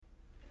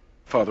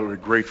Father, we're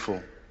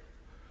grateful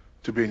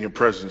to be in your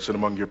presence and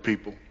among your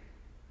people,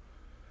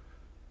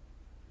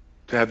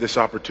 to have this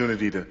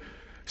opportunity to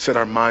set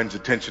our mind's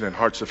attention and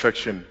heart's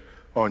affection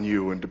on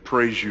you and to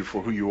praise you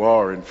for who you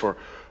are and for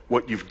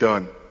what you've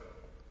done.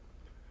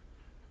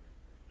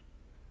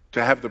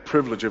 To have the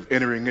privilege of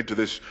entering into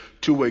this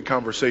two-way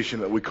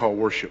conversation that we call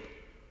worship,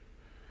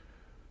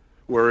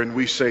 wherein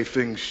we say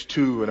things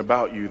to and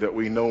about you that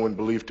we know and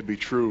believe to be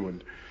true,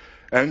 and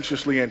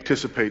anxiously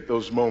anticipate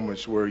those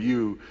moments where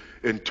you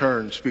in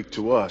turn speak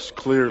to us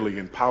clearly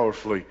and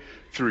powerfully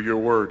through your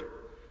word,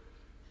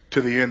 to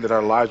the end that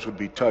our lives would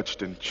be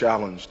touched and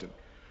challenged and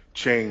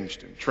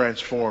changed and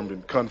transformed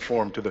and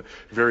conformed to the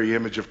very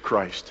image of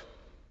Christ.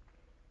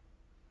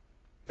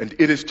 And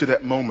it is to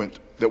that moment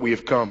that we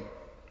have come,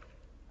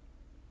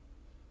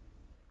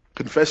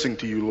 confessing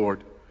to you,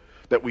 Lord,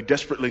 that we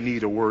desperately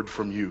need a word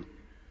from you,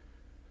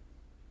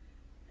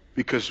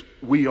 because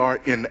we are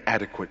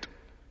inadequate.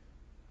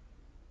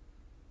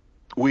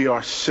 We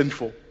are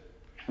sinful.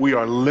 We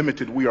are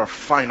limited. We are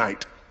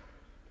finite.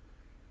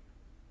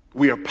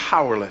 We are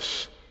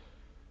powerless.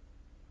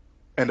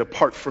 And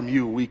apart from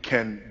you, we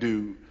can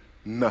do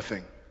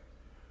nothing.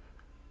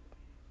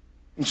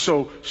 And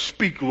so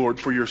speak, Lord,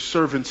 for your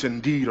servants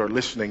indeed are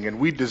listening, and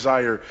we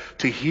desire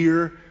to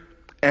hear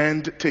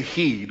and to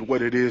heed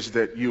what it is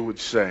that you would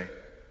say.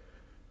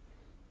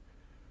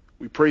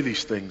 We pray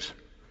these things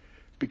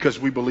because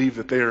we believe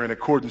that they are in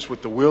accordance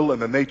with the will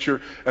and the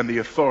nature and the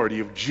authority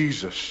of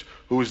Jesus,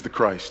 who is the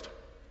Christ.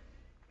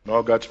 And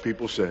all God's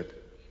people said,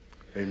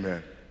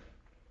 amen.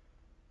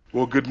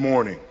 Well, good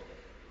morning.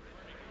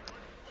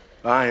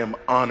 I am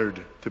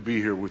honored to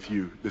be here with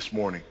you this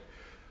morning.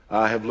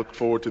 I have looked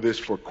forward to this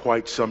for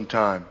quite some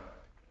time.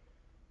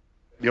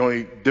 The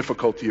only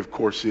difficulty, of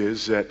course,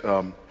 is that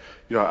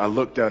I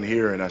look down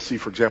here and I see,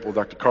 for example,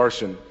 Dr.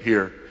 Carson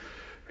here,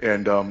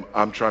 and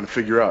I'm trying to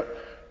figure out,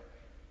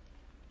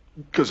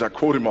 because I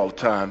quote him all the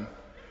time,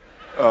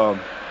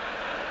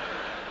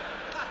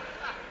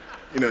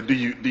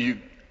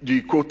 do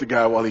you quote the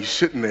guy while he's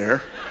sitting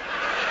there,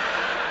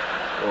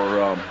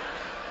 or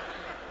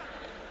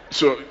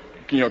so?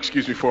 Can you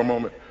excuse me for a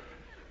moment?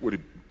 Would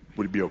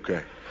it be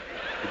okay?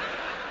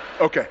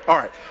 Okay, all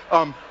right.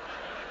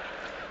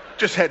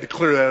 Just had to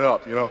clear that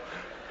up,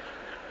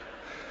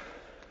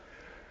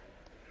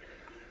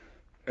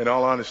 In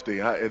all honesty,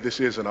 this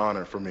is an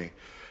honor for me.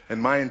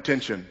 And my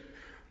intention,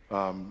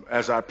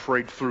 as I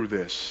prayed through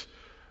this,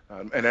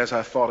 and as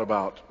I thought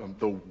about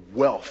the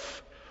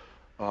wealth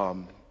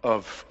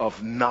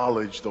of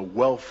knowledge, the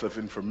wealth of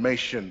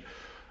information,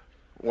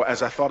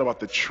 as I thought about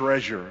the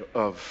treasure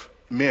of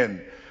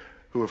men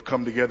who have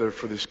come together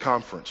for this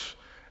conference,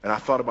 and I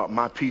thought about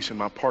my piece and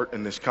my part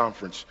in this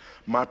conference,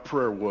 my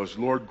prayer was,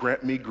 Lord,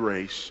 grant me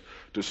grace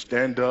to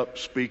stand up,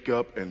 speak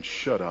up, and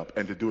shut up,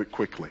 and to do it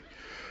quickly.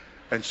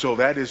 And so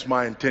that is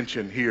my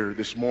intention here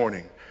this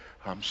morning,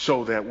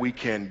 so that we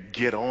can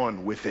get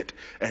on with it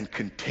and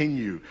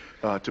continue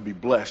to be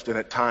blessed and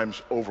at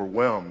times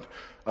overwhelmed.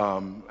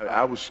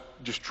 I was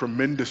just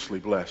tremendously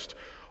blessed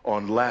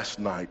on last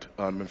night.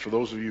 And for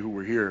those of you who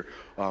were here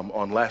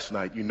on last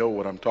night, you know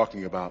what I'm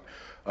talking about.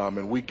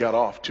 And we got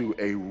off to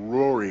a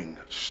roaring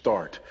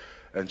start.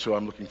 And so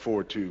I'm looking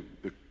forward to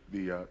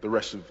the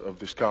rest of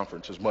this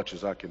conference as much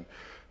as I can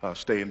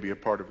stay and be a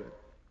part of it.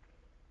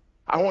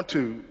 I want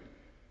to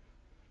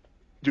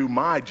do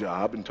my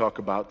job and talk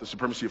about the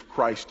supremacy of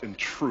Christ and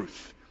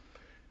truth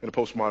in a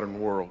postmodern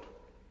world.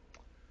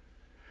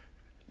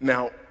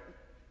 Now,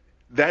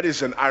 that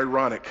is an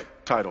ironic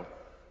title,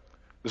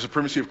 the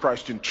supremacy of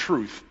Christ and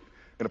truth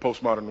in a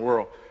postmodern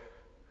world.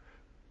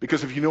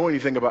 Because if you know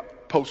anything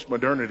about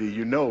postmodernity,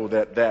 you know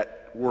that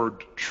that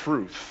word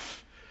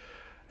truth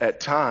at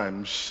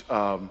times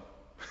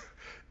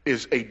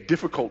is a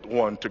difficult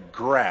one to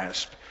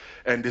grasp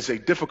and is a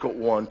difficult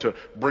one to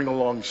bring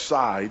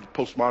alongside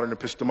postmodern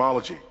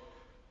epistemology.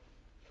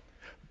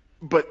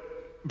 But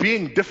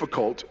being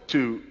difficult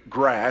to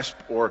grasp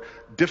or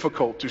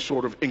difficult to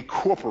sort of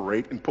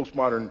incorporate in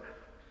postmodern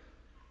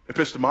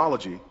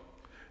epistemology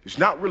is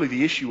not really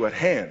the issue at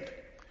hand.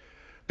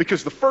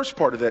 Because the first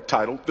part of that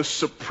title, the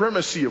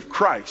supremacy of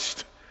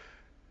Christ,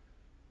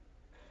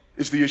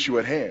 is the issue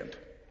at hand.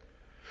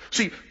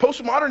 See,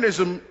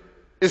 postmodernism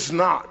is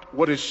not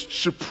what is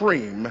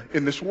supreme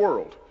in this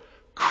world.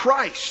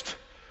 Christ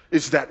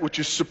is that which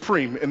is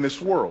supreme in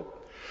this world.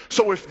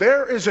 So if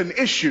there is an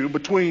issue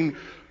between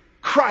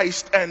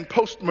Christ and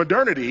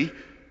postmodernity,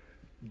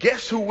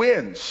 guess who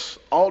wins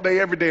all day,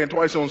 every day, and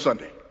twice on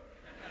Sunday?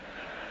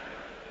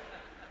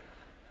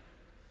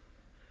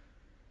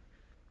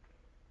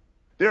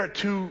 There are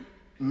two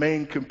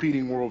main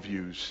competing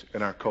worldviews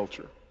in our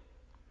culture.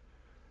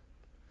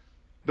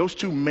 Those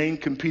two main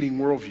competing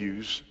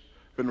worldviews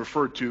have been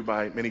referred to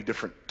by many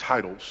different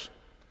titles.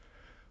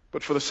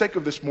 But for the sake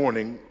of this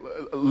morning,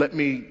 let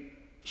me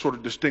sort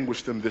of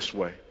distinguish them this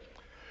way.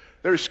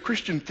 There is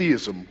Christian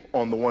theism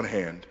on the one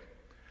hand,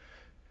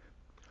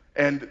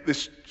 and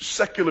this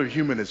secular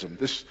humanism,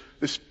 this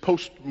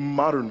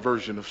postmodern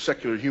version of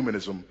secular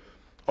humanism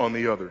on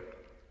the other.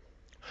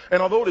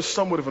 And although it is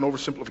somewhat of an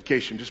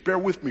oversimplification, just bear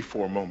with me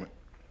for a moment.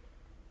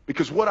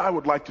 Because what I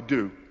would like to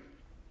do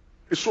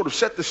is sort of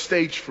set the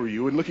stage for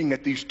you in looking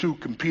at these two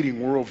competing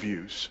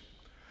worldviews.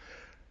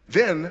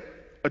 Then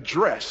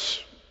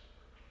address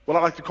what I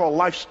like to call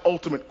life's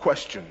ultimate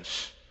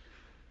questions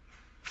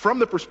from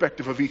the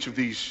perspective of each of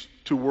these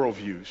two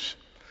worldviews,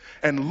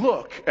 and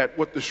look at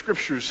what the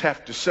scriptures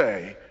have to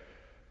say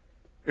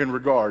in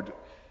regard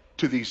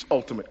to these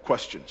ultimate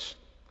questions.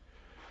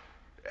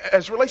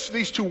 As it relates to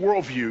these two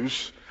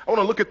worldviews, I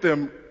want to look at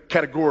them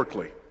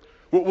categorically.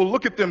 We'll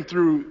look at them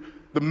through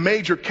the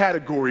major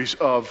categories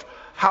of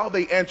how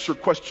they answer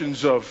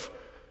questions of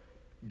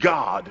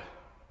God,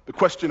 the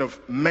question of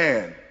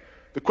man,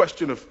 the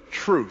question of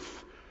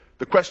truth,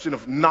 the question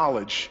of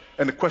knowledge,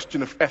 and the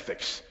question of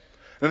ethics.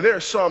 Now, there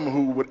are some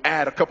who would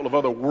add a couple of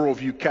other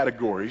worldview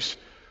categories,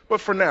 but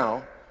for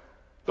now,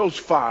 those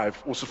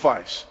five will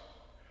suffice.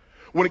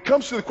 When it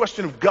comes to the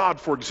question of God,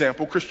 for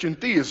example, Christian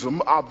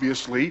theism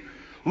obviously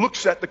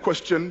looks at the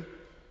question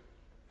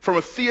from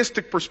a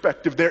theistic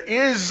perspective. There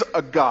is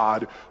a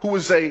God who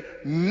is a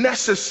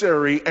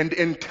necessary and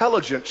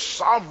intelligent,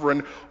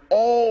 sovereign,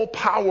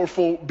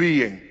 all-powerful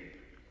being.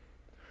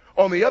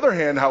 On the other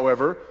hand,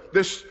 however,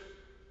 this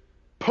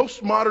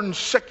postmodern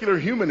secular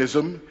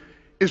humanism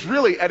is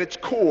really at its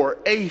core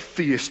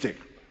atheistic.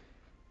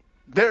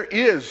 There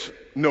is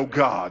no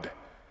God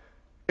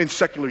in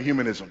secular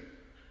humanism.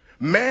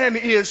 Man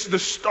is the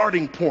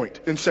starting point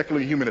in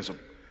secular humanism.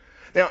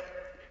 Now,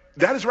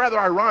 that is rather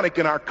ironic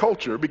in our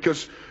culture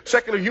because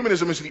secular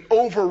humanism is the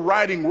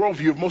overriding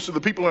worldview of most of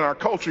the people in our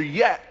culture,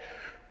 yet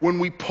when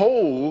we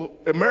poll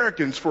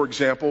Americans, for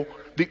example,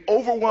 the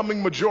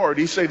overwhelming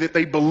majority say that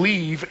they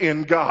believe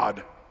in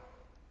God.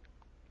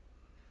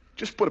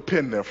 Just put a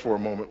pin there for a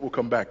moment. We'll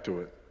come back to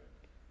it.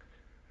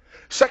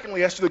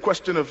 Secondly, as to the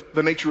question of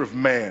the nature of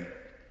man,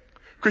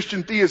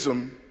 Christian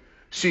theism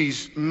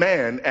sees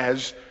man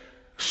as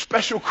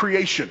special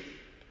creation,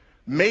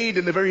 made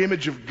in the very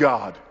image of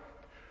God.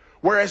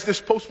 Whereas this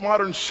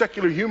postmodern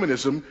secular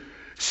humanism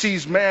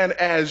sees man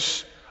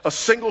as a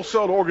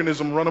single-celled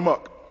organism run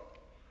amok.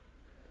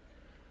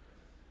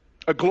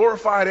 A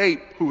glorified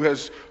ape who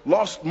has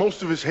lost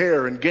most of his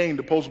hair and gained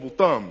opposable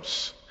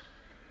thumbs.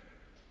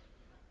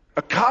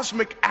 A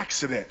cosmic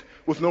accident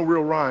with no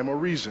real rhyme or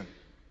reason.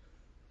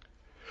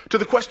 To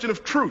the question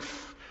of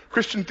truth,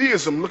 Christian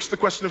theism looks at the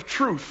question of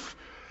truth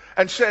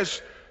and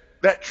says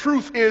that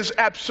truth is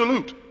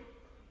absolute.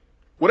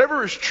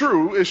 Whatever is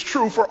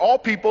true for all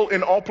people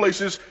in all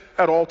places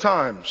at all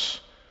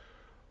times.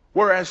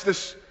 Whereas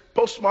this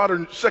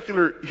postmodern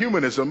secular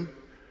humanism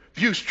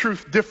views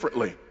truth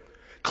differently.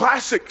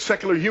 Classic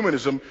secular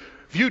humanism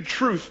viewed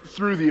truth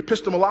through the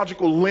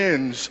epistemological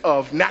lens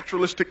of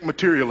naturalistic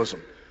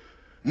materialism.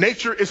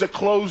 Nature is a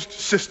closed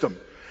system.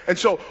 And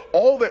so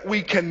all that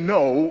we can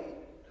know,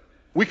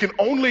 we can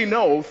only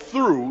know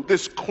through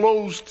this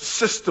closed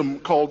system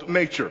called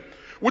nature,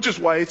 which is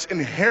why it's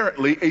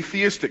inherently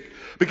atheistic.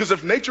 Because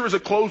if nature is a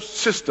closed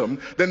system,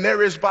 then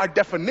there is by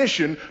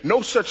definition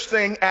no such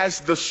thing as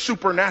the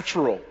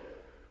supernatural.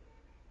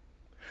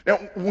 Now,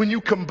 when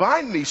you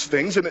combine these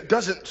things, and it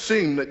doesn't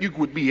seem that you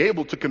would be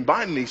able to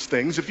combine these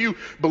things, if you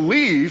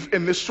believe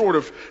in this sort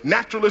of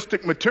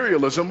naturalistic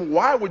materialism,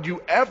 why would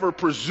you ever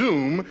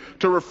presume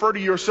to refer to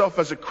yourself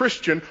as a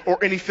Christian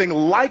or anything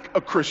like a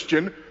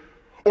Christian,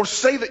 or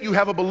say that you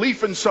have a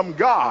belief in some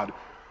God,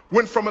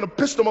 when from an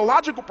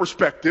epistemological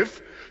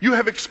perspective, you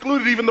have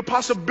excluded even the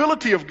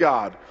possibility of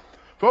God?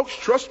 Folks,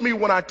 trust me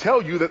when I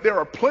tell you that there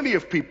are plenty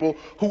of people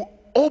who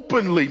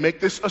openly make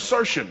this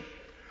assertion.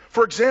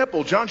 For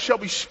example, John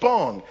Shelby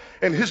Spong,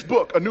 in his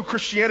book, A New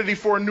Christianity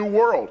for a New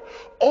World,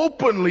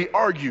 openly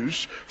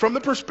argues from the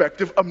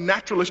perspective of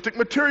naturalistic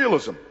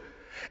materialism.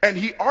 And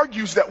he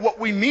argues that what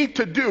we need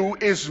to do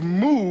is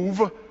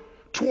move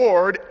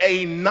toward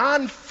a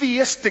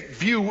non-theistic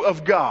view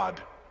of God.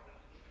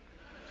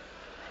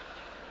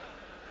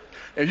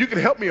 And you can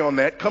help me on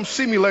that. Come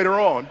see me later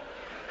on.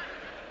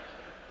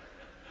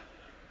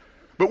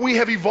 But we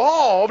have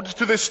evolved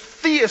to this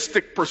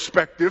theistic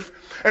perspective,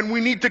 and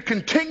we need to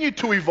continue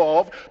to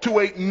evolve to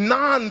a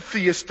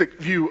non-theistic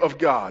view of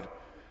God.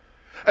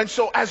 And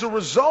so as a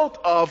result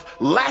of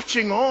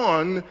latching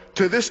on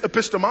to this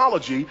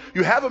epistemology,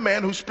 you have a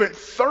man who spent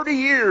 30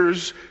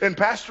 years in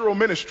pastoral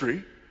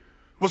ministry,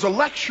 was a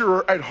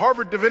lecturer at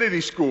Harvard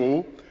Divinity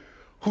School,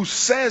 who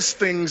says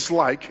things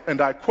like,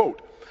 and I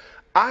quote,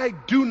 "I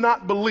do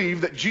not believe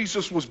that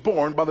Jesus was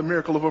born by the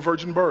miracle of a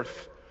virgin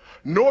birth.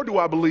 Nor do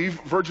I believe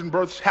virgin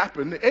births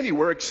happen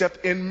anywhere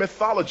except in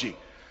mythology.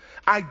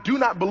 I do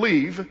not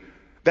believe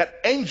that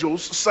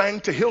angels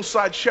sang to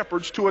hillside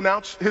shepherds to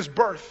announce his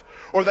birth,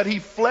 or that he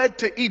fled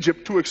to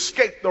Egypt to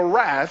escape the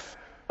wrath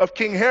of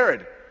King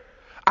Herod.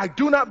 I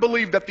do not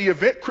believe that the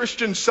event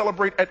Christians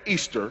celebrate at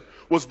Easter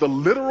was the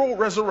literal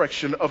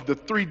resurrection of the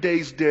 3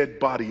 days dead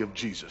body of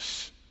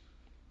Jesus."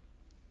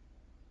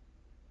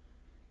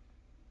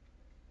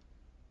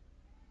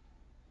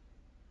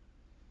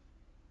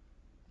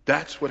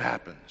 That's what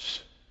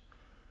happens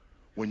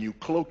when you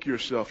cloak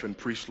yourself in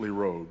priestly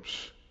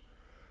robes,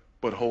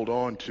 but hold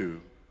on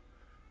to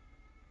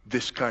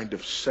this kind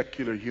of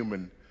secular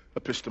human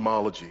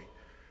epistemology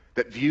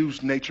that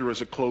views nature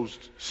as a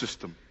closed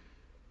system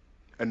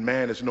and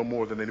man is no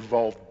more than an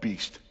evolved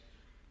beast?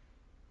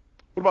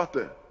 What about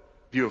the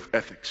view of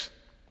ethics?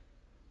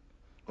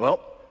 Well,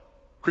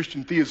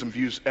 Christian theism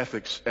views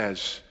ethics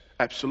as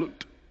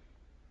absolute,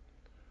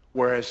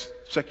 whereas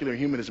secular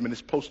humanism, and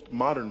this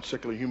postmodern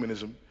secular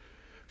humanism,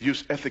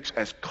 views ethics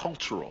as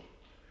cultural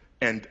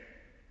and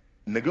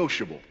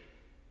negotiable.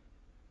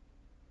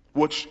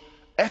 What's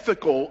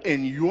ethical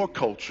in your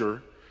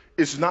culture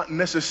is not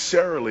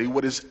necessarily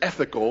what is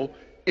ethical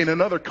in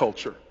another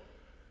culture.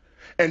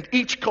 And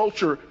each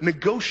culture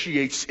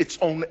negotiates its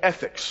own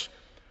ethics.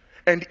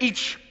 And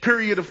each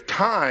period of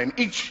time,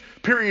 each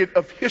period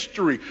of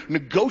history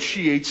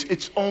negotiates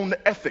its own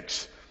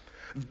ethics.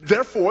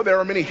 Therefore, there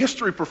are many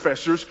history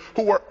professors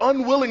who are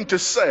unwilling to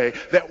say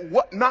that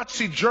what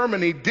Nazi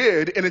Germany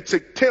did in its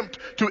attempt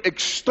to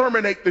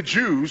exterminate the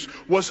Jews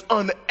was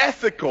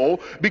unethical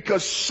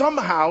because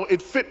somehow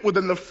it fit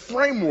within the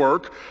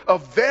framework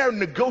of their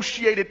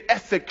negotiated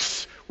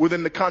ethics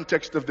within the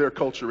context of their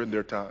culture in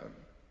their time.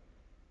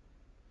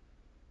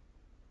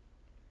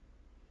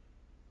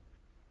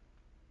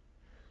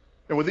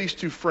 And with these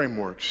two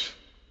frameworks,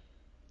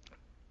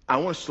 I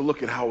want us to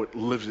look at how it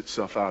lives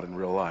itself out in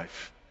real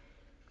life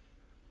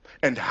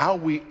and how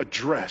we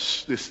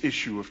address this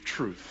issue of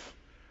truth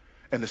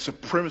and the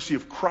supremacy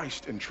of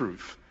Christ in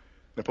truth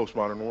in the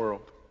postmodern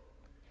world.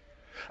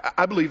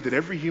 I believe that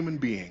every human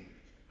being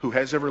who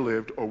has ever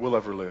lived or will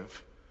ever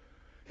live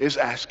is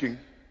asking,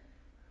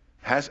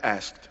 has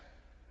asked,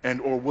 and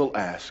or will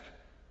ask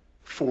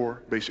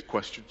 4 basic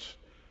questions.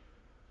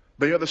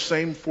 They are the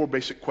same 4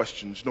 basic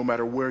questions no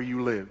matter where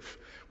you live,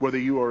 whether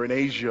you are in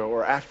Asia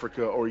or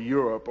Africa or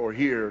Europe or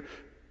here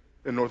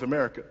in North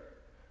America.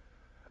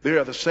 They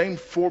are the same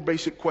 4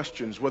 basic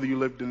questions whether you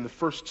lived in the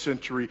 1st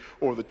century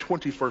or the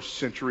 21st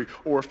century,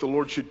 or if the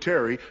Lord should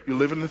tarry, you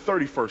live in the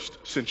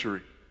 31st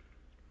century.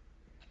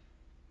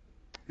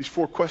 These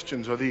 4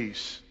 questions are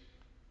these.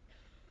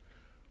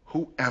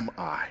 Who am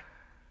I?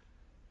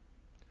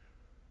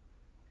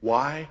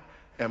 Why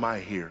am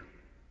I here?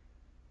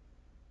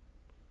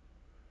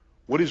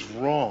 What is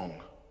wrong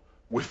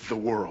with the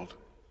world?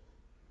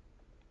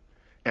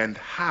 And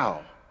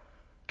how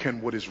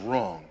can what is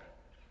wrong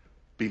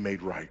be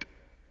made right?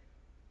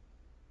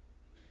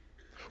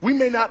 We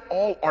may not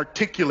all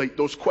articulate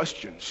those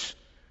questions,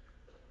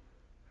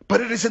 but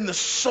it is in the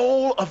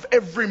soul of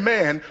every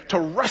man to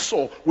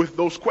wrestle with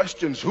those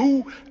questions.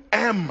 Who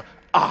am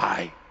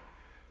I?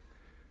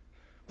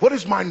 What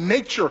is my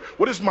nature?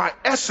 What is my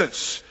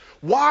essence?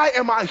 Why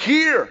am I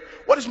here?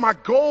 What is my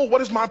goal?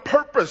 What is my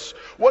purpose?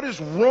 What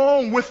is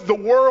wrong with the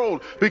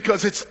world?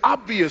 Because it's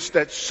obvious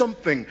that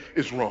something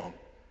is wrong.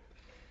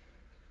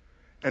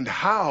 And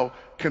how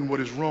can what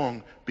is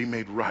wrong be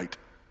made right?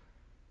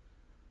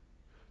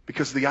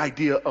 Because the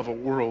idea of a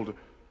world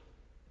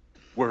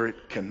where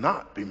it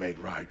cannot be made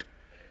right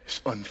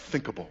is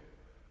unthinkable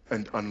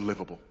and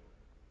unlivable.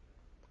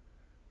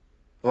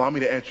 Allow me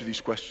to answer these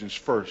questions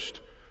first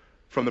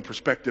from the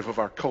perspective of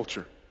our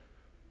culture.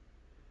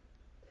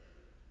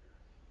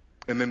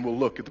 And then we'll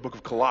look at the book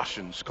of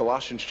Colossians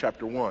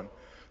chapter 1,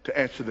 to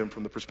answer them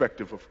from the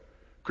perspective of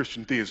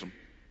Christian theism.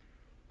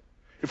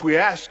 If we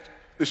asked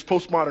this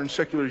postmodern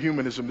secular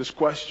humanism this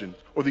question,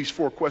 or these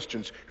 4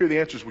 questions, here are the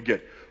answers we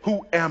get.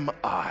 Who am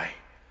I?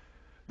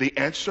 The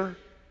answer,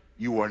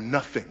 you are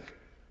nothing.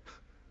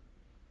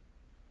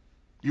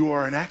 You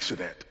are an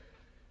accident.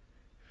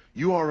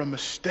 You are a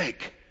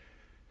mistake.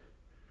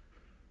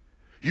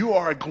 You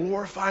are a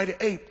glorified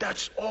ape.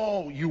 That's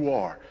all you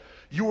are.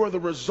 You are the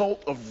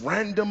result of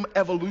random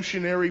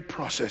evolutionary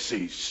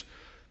processes.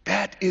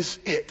 That is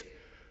it.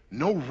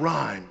 No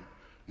rhyme,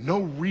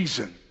 no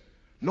reason,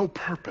 no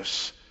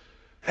purpose.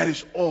 That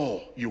is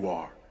all you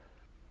are.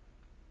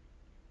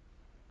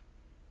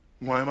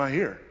 Why am I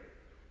here?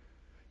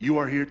 You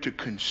are here to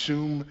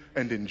consume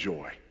and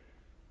enjoy.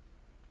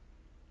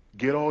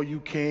 Get all you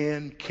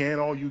can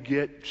all you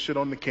get, sit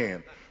on the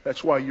can.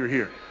 That's why you're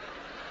here.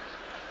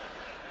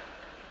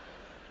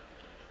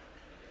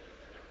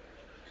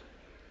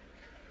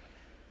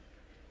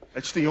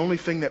 That's the only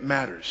thing that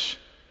matters.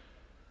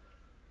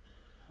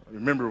 I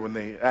remember when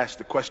they asked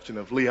the question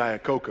of Lee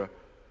Iacocca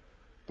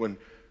when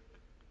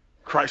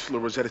Chrysler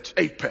was at its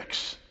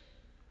apex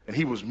and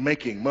he was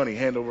making money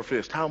hand over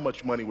fist. How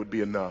much money would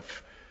be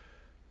enough?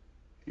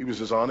 He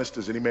was as honest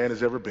as any man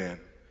has ever been.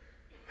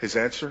 His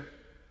answer,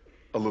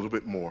 a little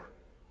bit more.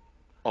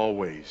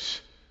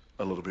 Always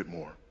a little bit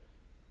more.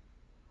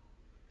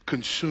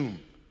 Consume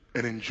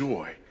and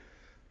enjoy.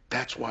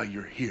 That's why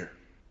you're here.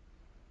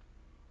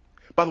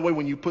 By the way,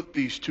 when you put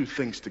these 2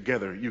 things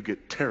together, you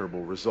get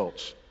terrible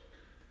results.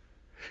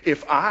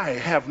 If I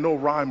have no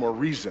rhyme or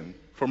reason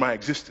for my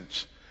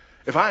existence,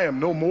 if I am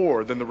no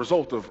more than the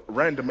result of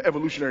random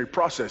evolutionary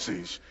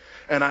processes,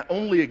 and I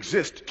only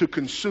exist to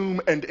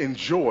consume and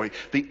enjoy,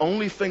 the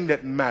only thing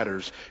that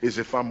matters is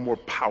if I'm more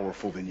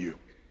powerful than you.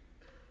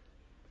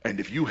 And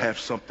if you have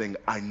something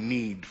I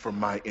need for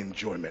my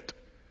enjoyment.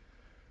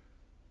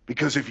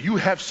 Because if you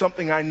have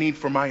something I need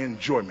for my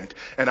enjoyment,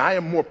 and I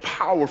am more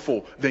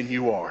powerful than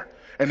you are,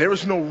 and there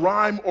is no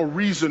rhyme or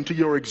reason to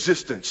your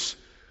existence,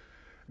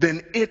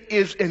 then it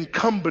is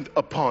incumbent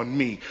upon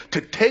me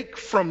to take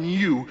from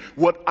you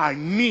what I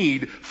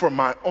need for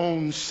my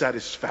own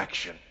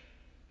satisfaction.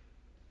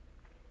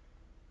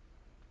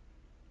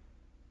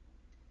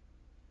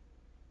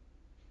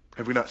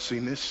 Have we not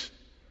seen this?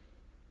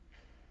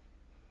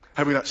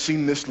 Have we not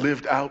seen this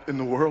lived out in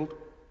the world?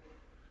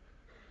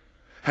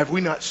 Have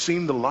we not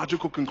seen the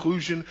logical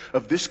conclusion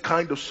of this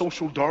kind of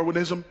social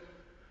Darwinism?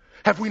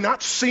 Have we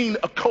not seen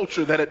a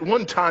culture that at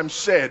one time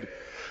said,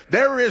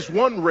 there is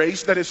one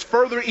race that is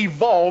further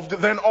evolved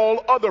than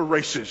all other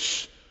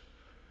races.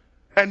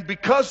 And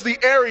because the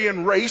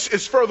Aryan race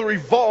is further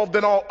evolved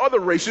than all other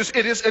races,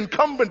 it is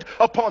incumbent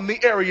upon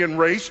the Aryan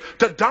race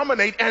to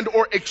dominate and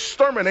or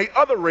exterminate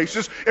other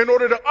races in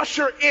order to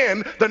usher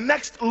in the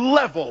next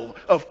level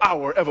of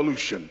our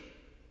evolution.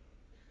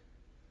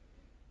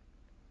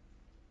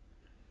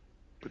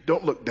 But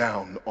don't look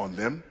down on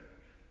them.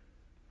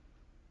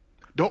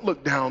 Don't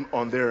look down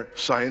on their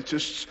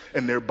scientists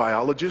and their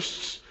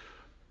biologists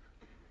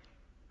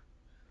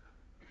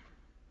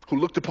who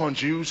looked upon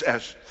Jews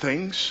as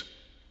things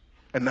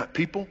and not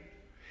people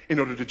in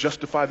order to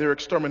justify their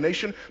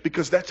extermination,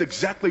 because that's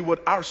exactly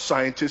what our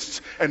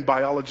scientists and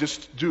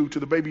biologists do to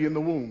the baby in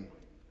the womb.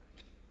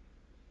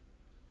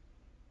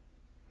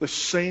 The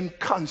same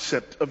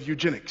concept of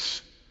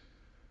eugenics,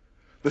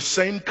 the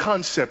same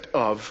concept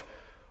of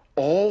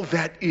all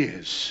that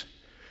is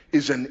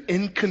an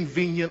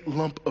inconvenient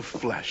lump of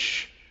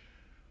flesh,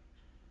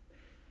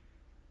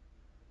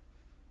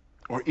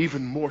 or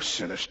even more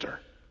sinister,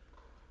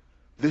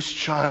 this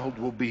child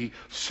will be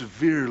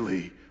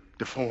severely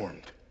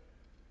deformed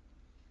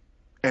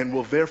and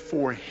will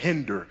therefore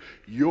hinder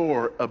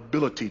your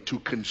ability to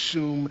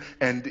consume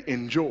and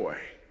enjoy.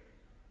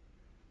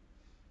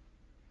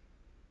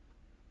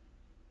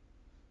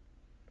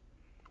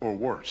 Or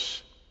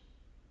worse,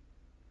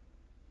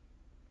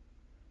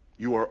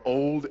 you are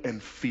old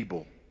and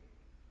feeble.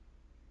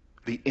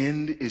 The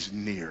end is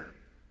near.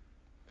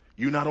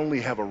 You not only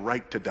have a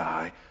right to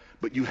die,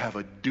 but you have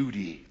a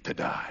duty to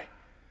die.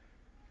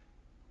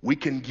 We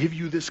can give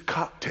you this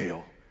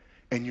cocktail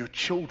and your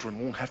children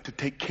won't have to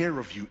take care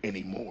of you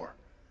anymore.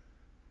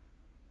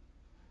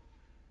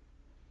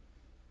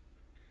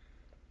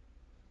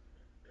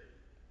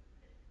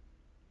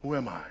 Who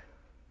am I?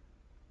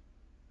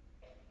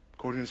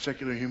 According to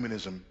secular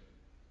humanism,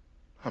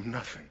 I'm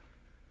nothing.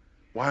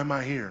 Why am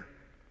I here?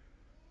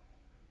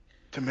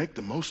 To make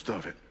the most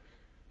of it,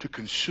 to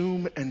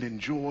consume and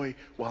enjoy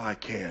while I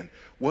can.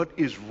 What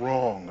is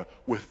wrong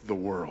with the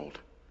world?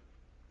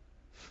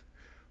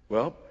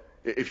 Well,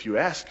 if you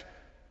ask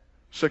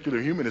secular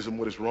humanism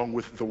what is wrong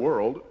with the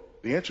world,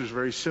 the answer is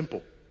very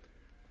simple.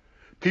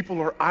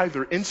 People are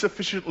either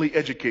insufficiently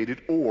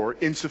educated or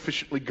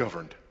insufficiently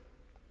governed.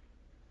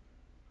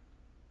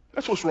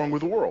 That's what's wrong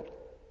with the world.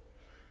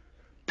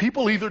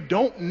 People either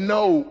don't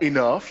know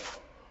enough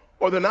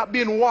or they're not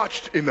being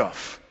watched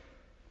enough.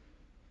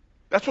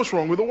 That's what's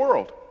wrong with the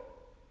world.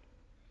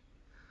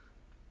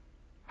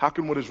 How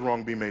can what is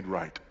wrong be made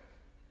right?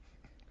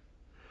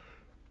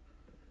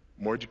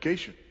 More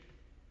education.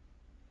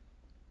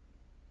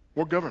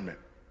 More government.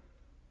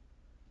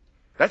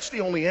 That's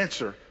the only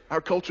answer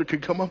our culture can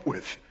come up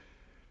with.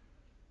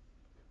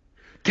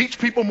 Teach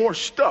people more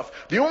stuff.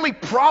 The only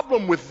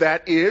problem with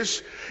that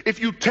is if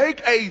you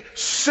take a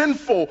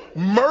sinful,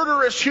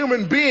 murderous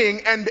human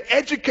being and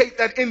educate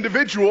that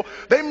individual,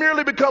 they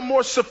merely become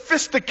more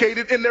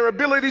sophisticated in their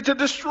ability to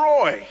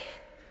destroy.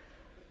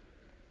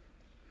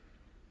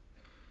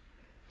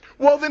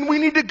 Well, then we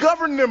need to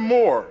govern them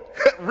more.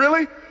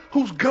 Really?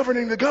 Who's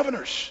governing the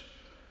governors?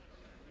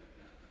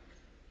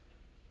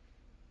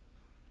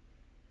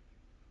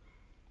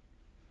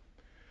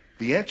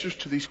 The answers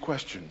to these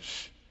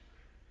questions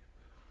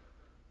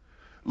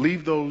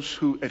leave those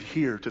who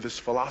adhere to this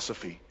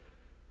philosophy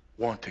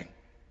wanting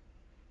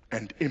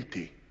and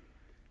empty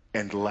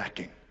and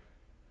lacking.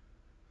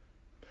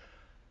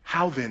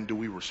 How then do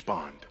we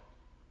respond?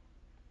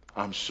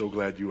 I'm so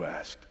glad you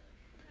asked.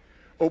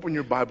 Open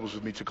your Bibles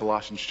with me to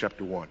Colossians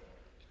chapter 1.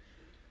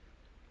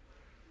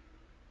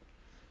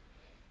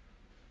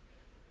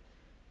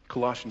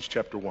 Colossians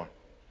chapter 1.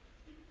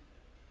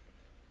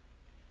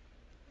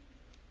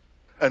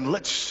 And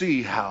let's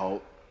see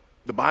how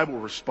the Bible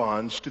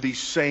responds to these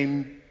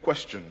same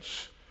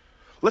questions.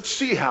 Let's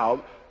see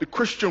how the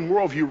Christian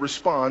worldview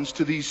responds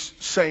to these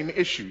same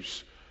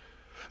issues.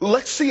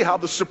 Let's see how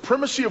the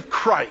supremacy of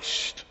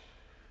Christ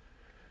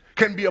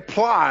can be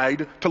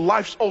applied to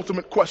life's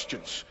ultimate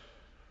questions.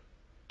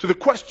 To the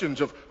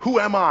questions of who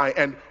am I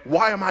and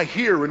why am I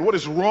here and what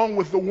is wrong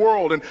with the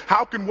world and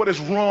how can what is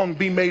wrong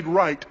be made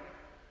right.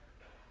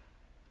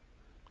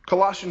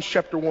 Colossians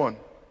chapter 1.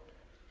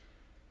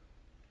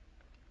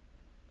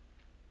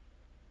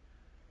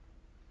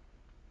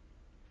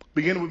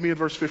 Begin with me at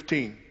verse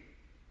 15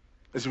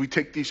 as we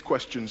take these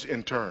questions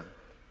in turn.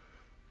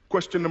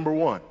 Question number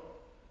 1,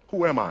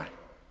 who am I?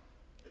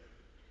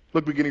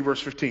 Look, beginning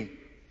verse 15.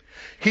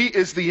 He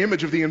is the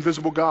image of the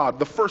invisible God,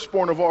 the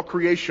firstborn of all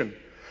creation.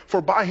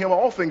 For by him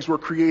all things were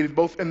created,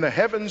 both in the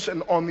heavens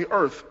and on the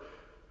earth,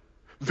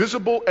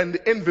 visible and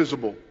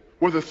invisible,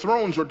 whether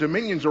thrones or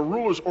dominions or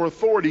rulers or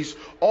authorities.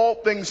 All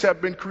things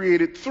have been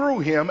created through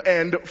him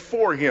and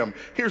for him.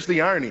 Here's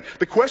the irony.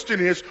 The question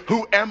is,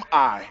 who am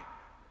I?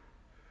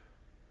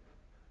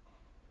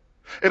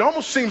 It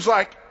almost seems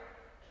like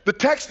the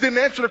text didn't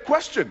answer the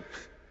question.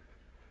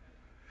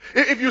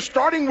 If you're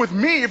starting with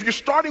me, if you're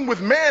starting with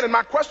man, and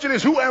my question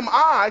is, who am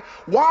I?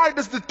 Why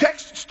does the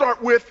text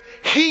start with,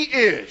 he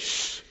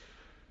is?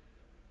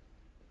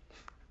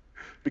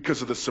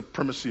 Because of the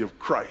supremacy of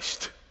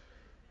Christ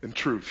and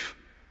truth.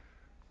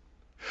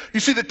 You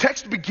see, the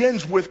text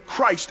begins with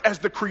Christ as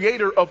the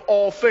creator of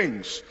all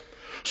things.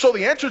 So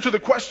the answer to the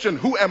question,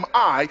 who am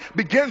I,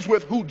 begins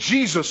with who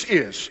Jesus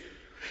is.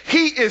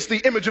 He is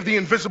the image of the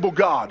invisible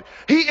God.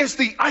 He is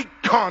the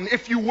icon,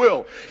 if you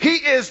will. He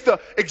is the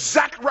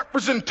exact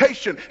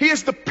representation. He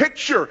is the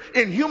picture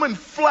in human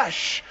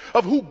flesh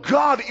of who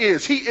God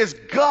is. He is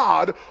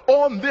God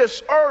on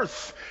this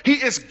earth. He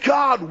is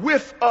God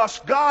with us,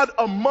 God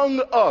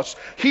among us.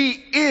 He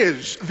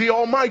is the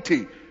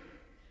Almighty.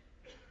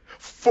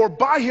 For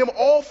by him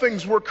all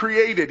things were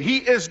created. He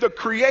is the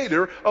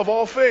creator of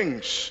all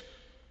things.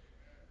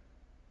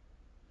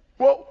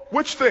 Well,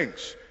 which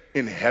things?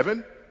 In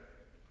heaven?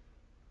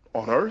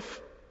 On earth?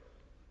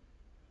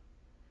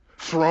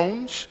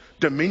 Thrones,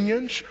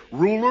 dominions,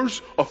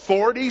 rulers,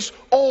 authorities,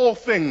 all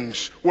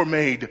things were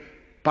made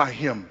by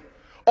him.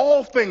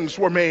 All things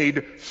were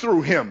made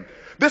through him.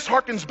 This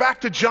harkens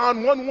back to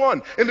John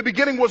 1:1. In the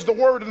beginning was the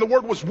Word, and the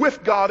Word was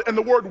with God, and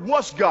the Word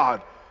was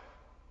God.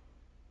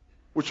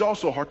 Which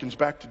also harkens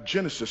back to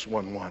Genesis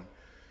 1:1.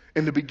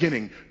 In the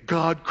beginning,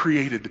 God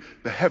created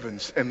the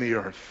heavens and the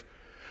earth.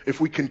 If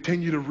we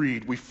continue to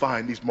read, we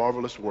find these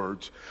marvelous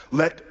words.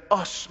 Let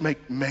us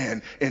make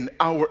man in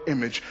our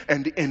image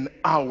and in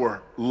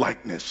our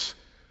likeness.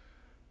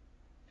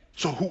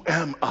 So who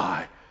am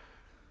I?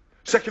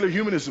 Secular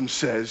humanism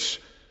says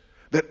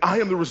that I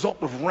am the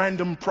result of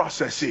random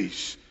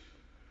processes.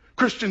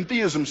 Christian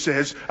theism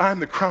says I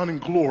am the crowning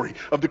glory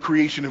of the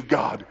creation of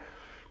God.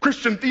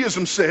 Christian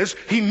theism says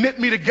he knit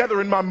me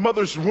together in my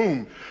mother's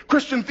womb.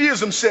 Christian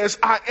theism says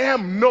I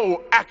am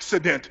no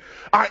accident.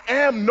 I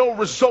am no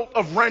result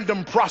of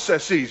random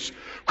processes.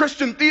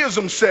 Christian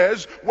theism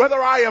says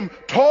whether I am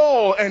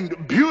tall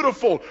and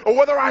beautiful or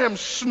whether I am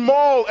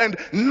small and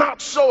not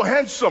so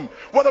handsome,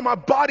 whether my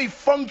body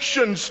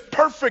functions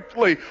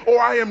perfectly or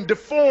I am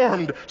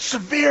deformed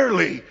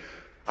severely,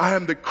 I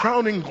am the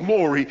crowning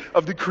glory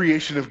of the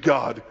creation of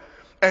God.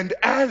 And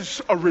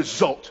as a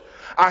result,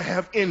 I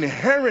have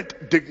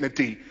inherent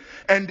dignity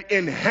and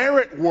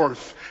inherent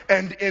worth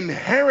and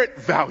inherent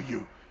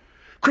value.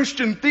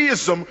 Christian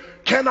theism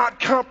cannot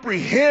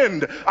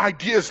comprehend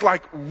ideas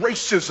like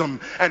racism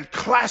and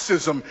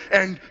classism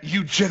and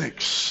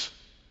eugenics.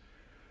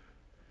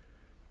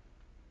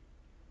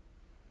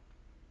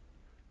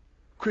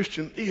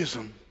 Christian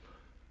theism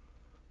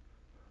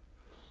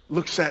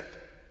looks at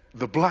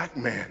the black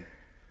man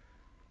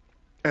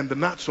and the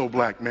not so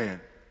black man.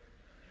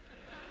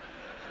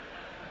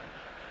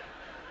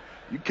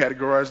 You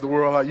categorize the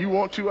world how you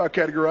want to. I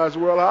categorize the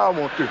world how I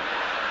want to.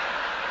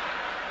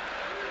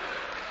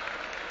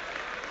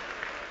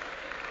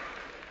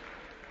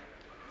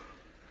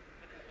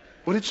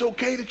 But it's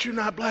okay that you're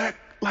not black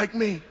like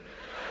me.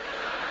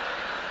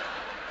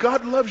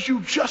 God loves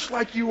you just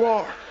like you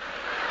are.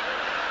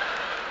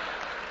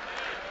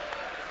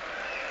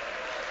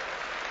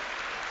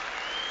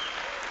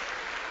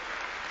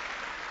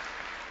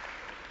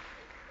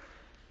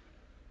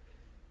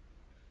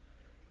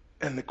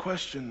 And the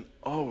question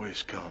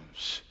always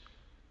comes,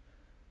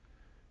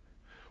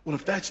 well,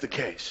 if that's the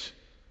case,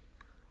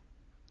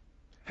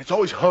 it's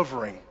always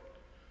hovering,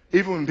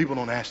 even when people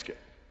don't ask it.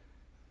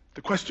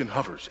 The question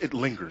hovers, it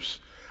lingers.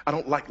 I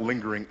don't like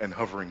lingering and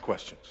hovering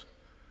questions.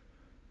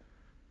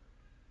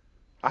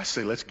 I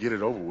say, let's get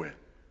it over with.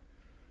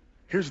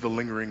 Here's the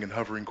lingering and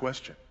hovering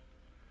question.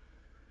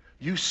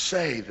 You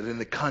say that in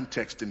the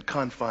context and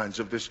confines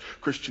of this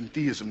Christian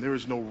theism, there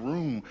is no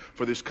room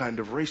for this kind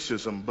of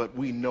racism, but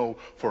we know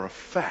for a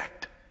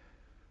fact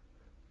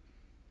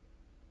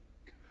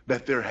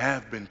that there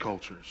have been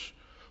cultures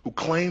who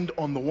claimed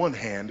on the one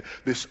hand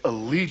this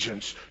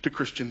allegiance to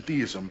Christian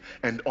theism,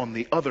 and on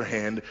the other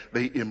hand,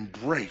 they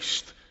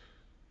embraced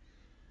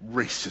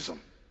racism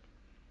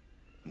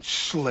and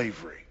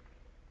slavery.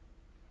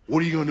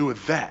 What are you going to do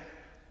with that?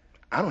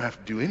 I don't have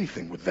to do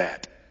anything with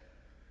that.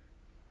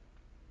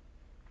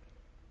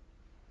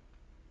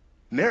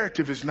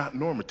 Narrative is not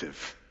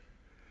normative.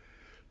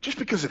 Just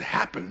because it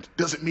happened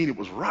doesn't mean it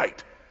was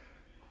right.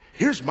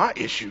 Here's my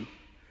issue.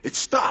 It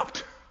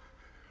stopped.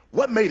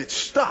 What made it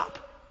stop?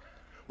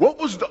 What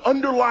was the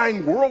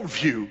underlying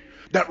worldview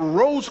that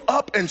rose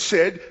up and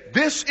said,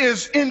 this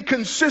is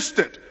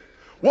inconsistent?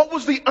 What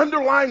was the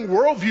underlying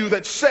worldview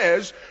that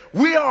says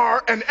we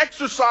are an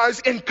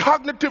exercise in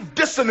cognitive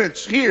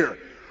dissonance here?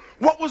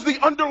 What was the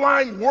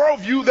underlying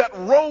worldview that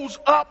rose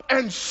up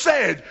and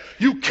said,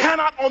 you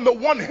cannot on the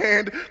one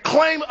hand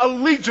claim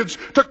allegiance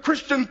to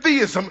Christian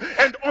theism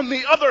and on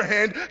the other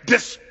hand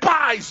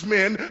despise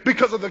men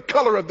because of the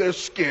color of their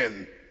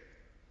skin?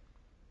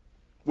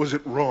 Was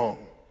it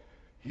wrong?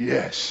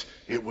 Yes,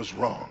 it was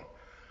wrong.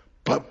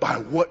 But by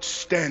what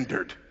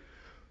standard?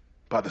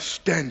 By the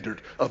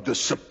standard of the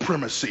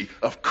supremacy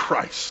of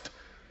Christ.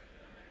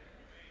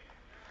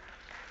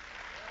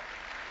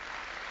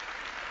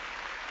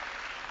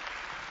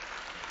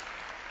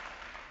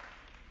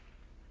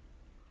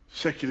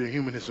 Secular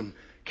humanism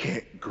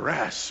can't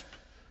grasp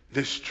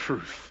this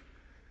truth.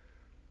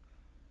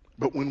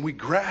 But when we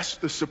grasp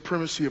the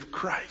supremacy of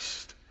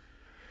Christ,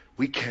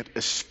 we can't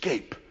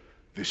escape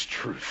this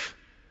truth.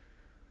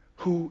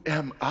 Who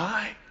am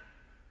I?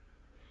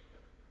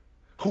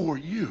 Who are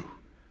you?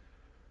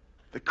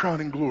 The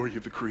crowning glory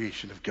of the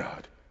creation of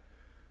God.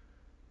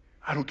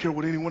 I don't care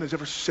what anyone has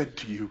ever said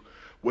to you,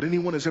 what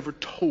anyone has ever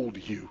told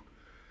you.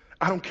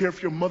 I don't care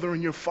if your mother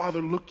and your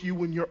father looked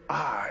you in your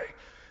eye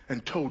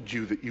and told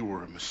you that you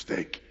were a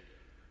mistake.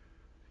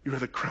 You are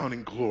the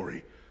crowning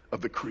glory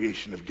of the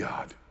creation of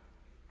God.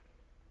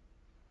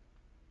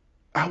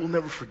 I will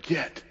never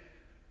forget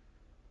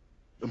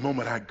the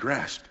moment I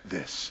grasped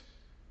this.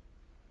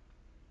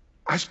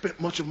 I spent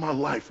much of my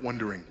life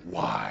wondering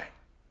why.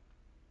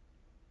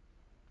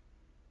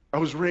 I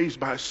was raised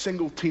by a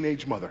single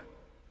teenage mother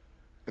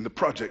in the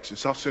projects in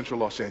South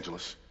Central Los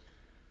Angeles.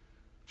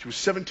 She was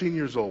 17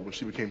 years old when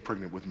she became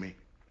pregnant with me.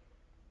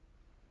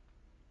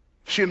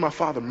 She and my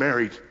father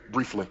married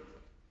briefly,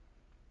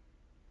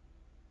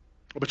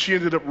 but she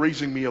ended up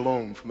raising me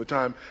alone from the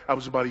time I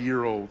was about a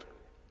year old.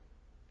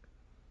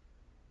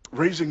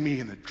 Raising me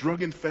in the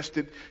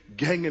drug-infested,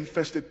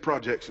 gang-infested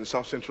projects in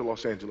South Central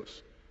Los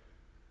Angeles,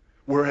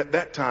 where at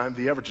that time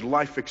the average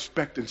life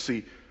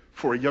expectancy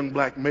for a young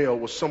black male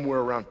was somewhere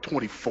around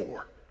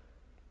 24.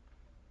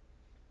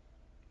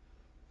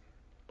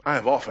 I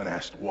have often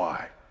asked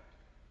why.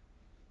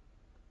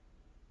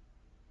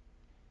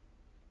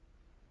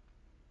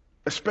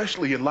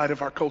 Especially in light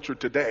of our culture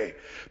today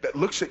that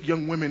looks at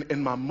young women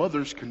in my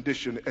mother's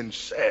condition and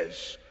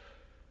says,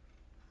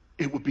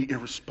 it would be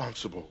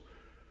irresponsible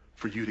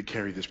for you to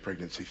carry this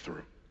pregnancy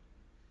through.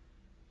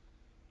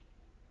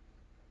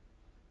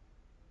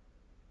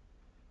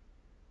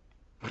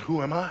 But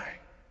who am I?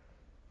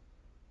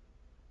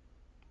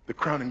 The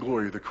crowning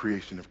glory of the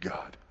creation of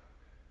God.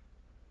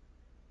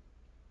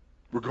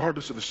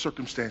 Regardless of the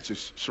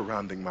circumstances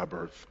surrounding my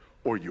birth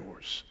or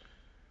yours,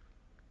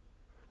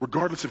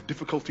 regardless of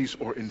difficulties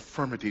or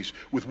infirmities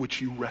with which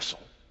you wrestle,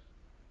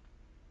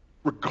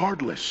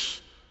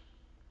 regardless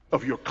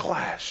of your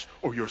class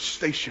or your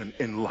station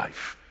in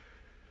life,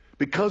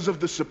 because of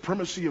the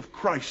supremacy of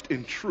Christ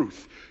in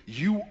truth,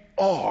 you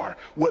are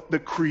what the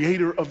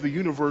creator of the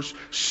universe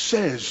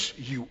says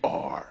you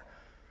are.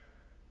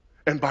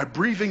 And by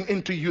breathing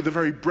into you the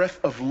very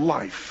breath of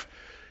life,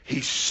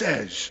 he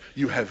says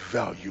you have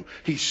value.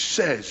 He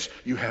says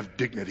you have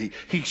dignity.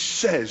 He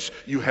says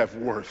you have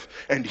worth.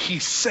 And he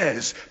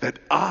says that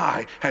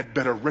I had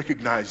better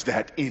recognize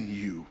that in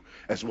you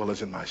as well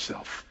as in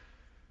myself.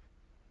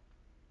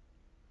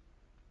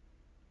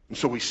 And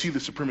so we see the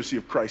supremacy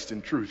of Christ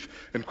in truth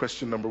in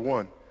question number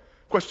one.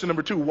 Question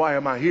number two, why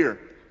am I here?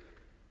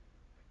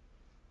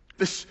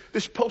 This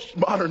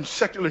postmodern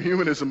secular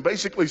humanism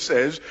basically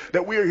says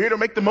that we are here to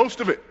make the most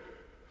of it.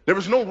 There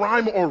is no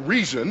rhyme or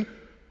reason,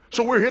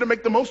 so we're here to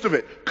make the most of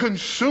it.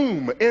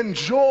 Consume,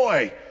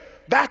 enjoy.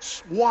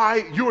 That's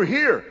why you're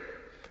here.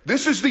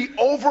 This is the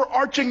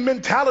overarching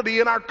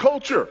mentality in our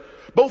culture,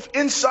 both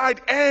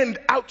inside and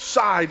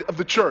outside of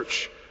the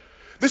church.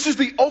 This is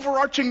the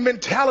overarching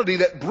mentality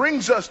that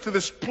brings us to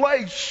this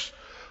place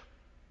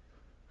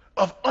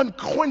of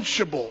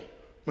unquenchable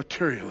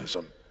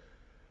materialism.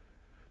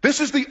 This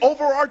is the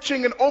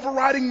overarching and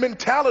overriding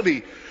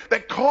mentality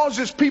that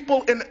causes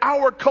people in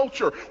our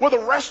culture, where the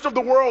rest of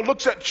the world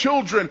looks at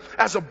children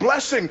as a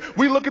blessing,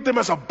 we look at them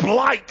as a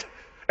blight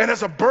and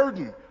as a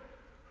burden.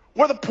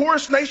 Where the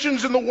poorest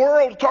nations in the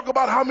world talk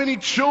about how many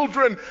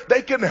children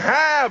they can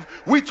have,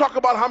 we talk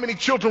about how many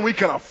children we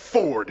can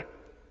afford.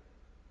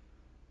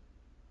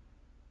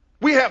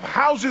 We have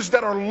houses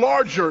that are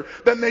larger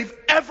than they've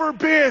ever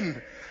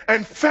been,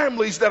 and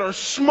families that are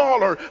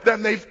smaller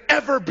than they've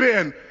ever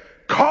been.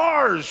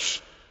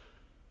 Cars,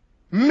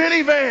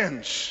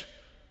 minivans.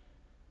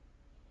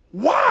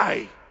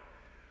 Why?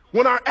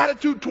 When our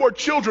attitude toward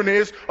children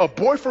is a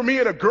boy for me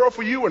and a girl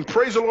for you, and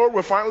praise the Lord,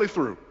 we're finally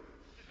through.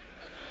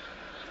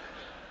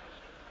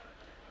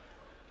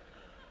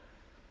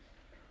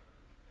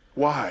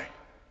 Why?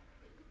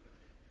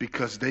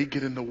 Because they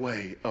get in the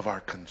way of our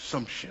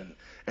consumption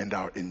and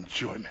our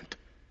enjoyment.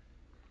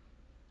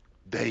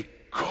 They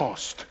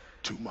cost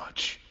too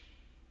much.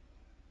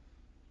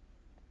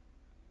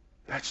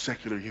 That's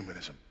secular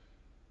humanism.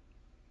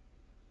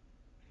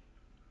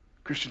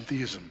 Christian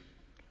theism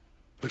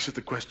looks at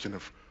the question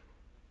of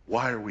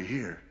why are we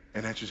here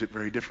and answers it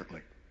very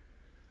differently.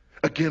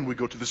 Again, we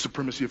go to the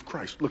supremacy of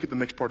Christ. Look at the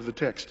next part of the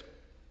text.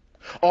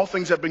 All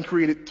things have been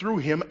created through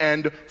him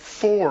and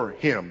for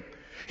him.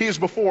 He is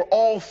before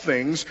all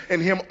things,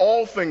 and him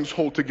all things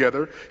hold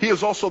together. He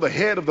is also the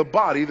head of the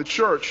body, the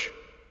church.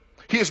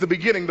 He is the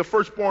beginning, the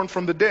firstborn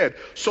from the dead,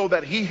 so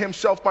that he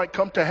himself might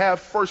come to have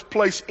first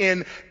place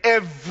in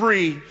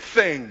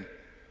everything.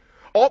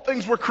 All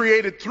things were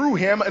created through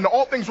him, and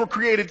all things were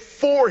created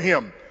for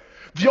him.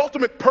 The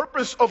ultimate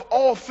purpose of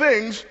all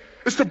things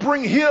is to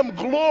bring him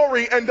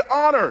glory and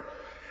honor,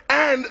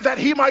 and that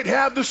he might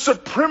have the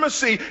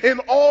supremacy in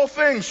all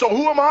things. So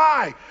who am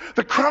I?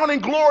 The crowning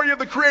glory of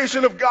the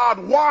creation of God.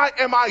 Why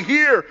am I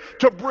here?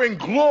 To bring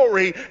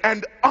glory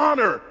and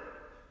honor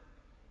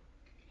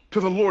to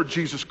the Lord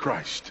Jesus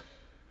Christ.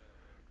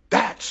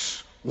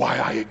 That's why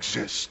I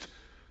exist.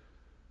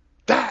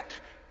 That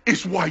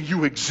is why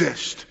you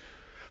exist.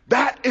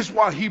 That is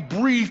why he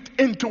breathed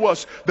into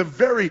us the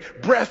very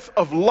breath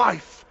of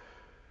life.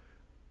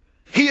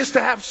 He is to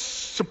have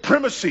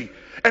supremacy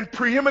and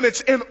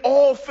preeminence in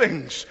all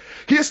things.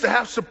 He is to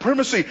have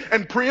supremacy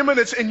and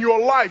preeminence in your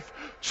life.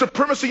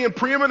 Supremacy and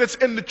preeminence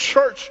in the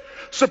church.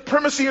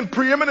 Supremacy and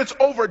preeminence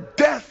over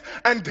death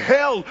and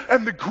hell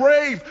and the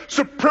grave.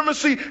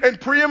 Supremacy and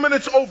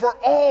preeminence over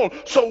all.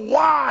 So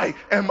why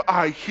am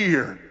I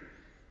here?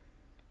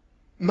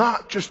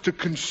 Not just to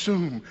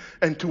consume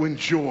and to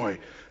enjoy.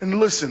 And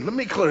listen, let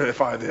me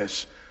clarify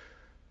this.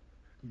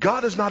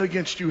 God is not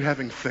against you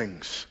having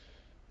things.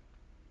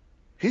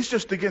 He's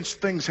just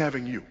against things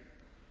having you.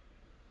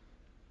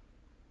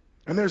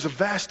 And there's a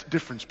vast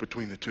difference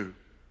between the two.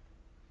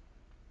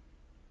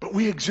 But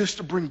we exist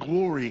to bring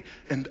glory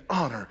and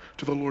honor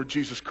to the Lord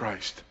Jesus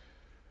Christ.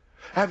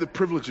 I have the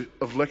privilege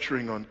of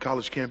lecturing on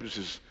college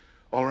campuses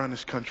all around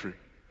this country.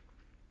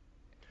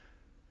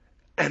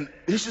 And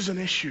this is an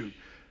issue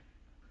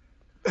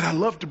that I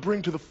love to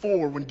bring to the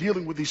fore when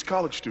dealing with these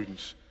college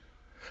students.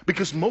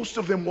 Because most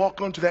of them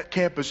walk onto that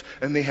campus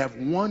and they have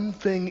one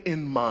thing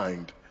in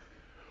mind.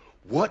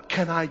 What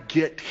can I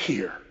get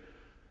here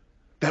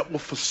that will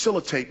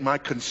facilitate my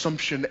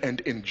consumption and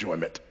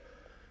enjoyment?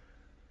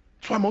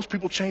 That's why most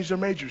people change their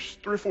majors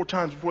 3 or 4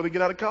 times before they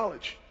get out of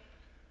college.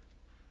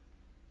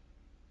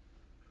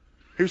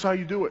 Here's how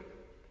you do it.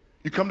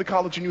 You come to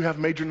college and you have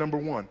major number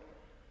 1,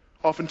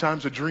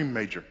 oftentimes a dream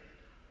major.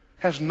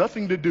 Has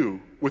nothing to do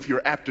with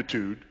your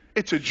aptitude.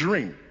 It's a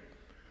dream.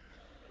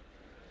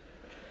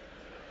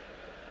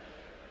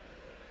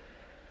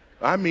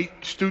 I meet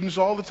students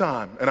all the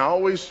time, and I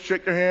always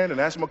shake their hand and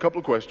ask them a couple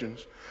of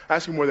questions. I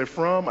ask them where they're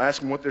from, I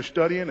ask them what they're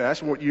studying, I ask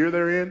them what year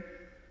they're in.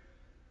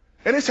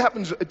 And this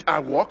happens, I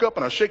walk up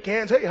and I shake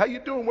hands. Hey, how you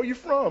doing? Where you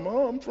from?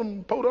 Oh, I'm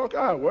from Podunk,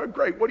 Iowa.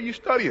 Great, what are you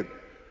studying?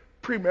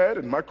 Pre-med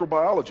and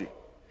microbiology.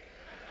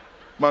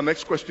 My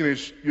next question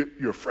is,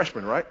 you're a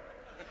freshman, right?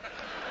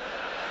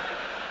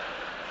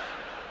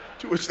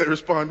 To which they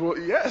respond, well,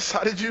 yes,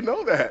 how did you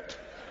know that?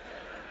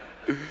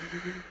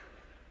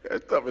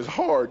 That stuff is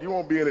hard. You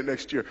won't be in it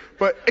next year.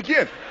 But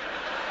again,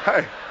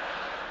 hey,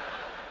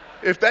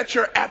 if that's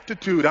your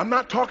aptitude, I'm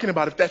not talking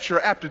about if that's your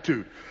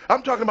aptitude.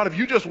 I'm talking about if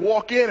you just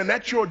walk in and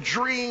that's your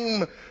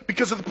dream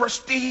because of the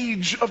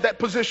prestige of that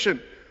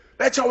position.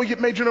 That's how we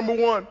get major number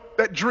 1,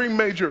 that dream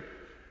major.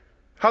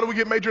 How do we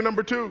get major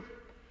number 2? You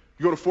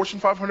go to Fortune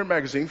 500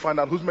 magazine, find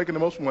out who's making the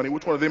most money,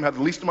 which one of them has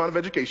the least amount of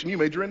education, you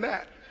major in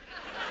that.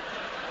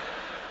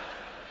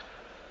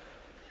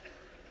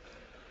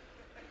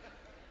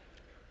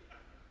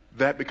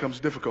 That becomes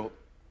difficult.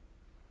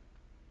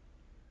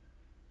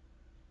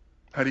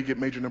 How do you get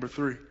major number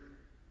 3?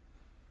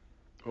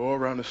 Oh,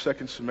 around the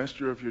 2nd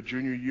semester of your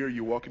junior year,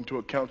 you walk into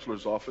a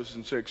counselor's office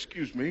and say,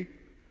 excuse me,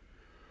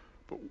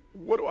 but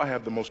what do I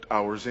have the most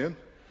hours in?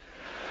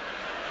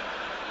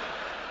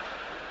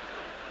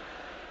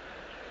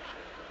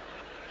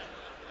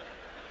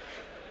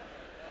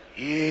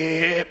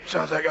 Yep,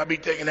 sounds like I'll be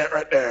taking that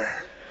right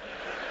there.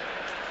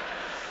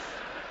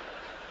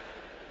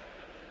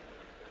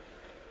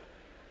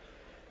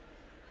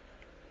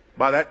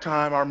 By that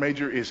time, our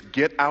major is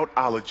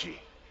get-outology.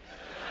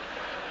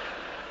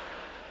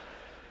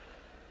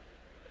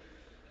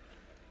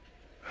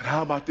 And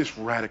how about this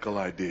radical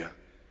idea?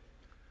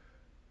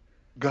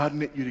 God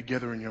knit you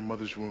together in your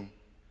mother's womb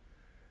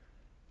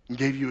and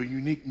gave you a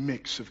unique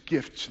mix of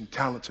gifts and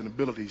talents and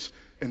abilities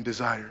and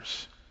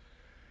desires.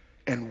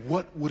 And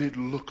what would it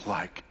look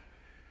like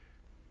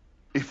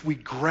if we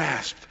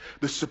grasped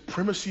the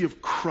supremacy of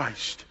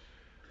Christ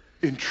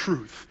in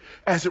truth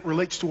as it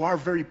relates to our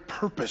very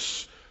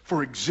purpose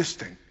for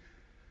existing,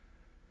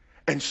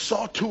 and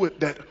saw to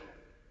it that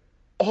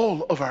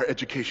all of our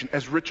education,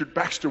 as Richard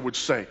Baxter would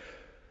say,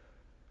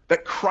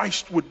 that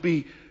Christ would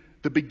be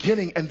the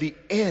beginning and the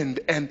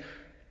end and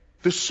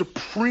the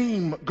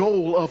supreme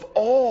goal of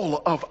all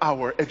of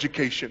our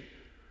education?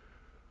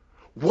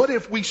 What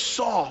if we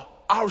saw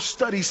our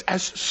studies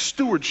as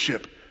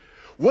stewardship?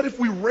 What if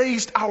we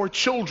raised our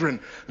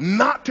children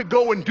not to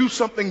go and do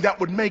something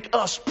that would make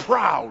us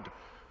proud,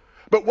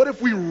 but what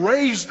if we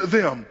raised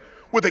them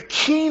with a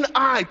keen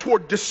eye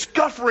toward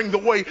discovering the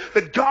way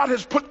that God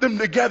has put them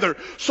together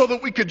so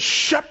that we could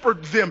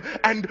shepherd them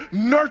and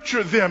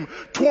nurture them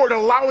toward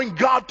allowing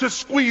God to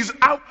squeeze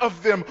out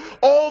of them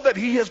all that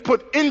he has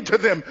put into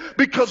them,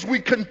 because we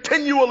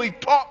continually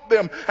taught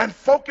them and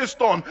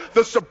focused on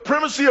the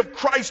supremacy of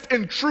Christ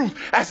in truth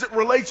as it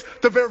relates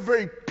to their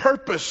very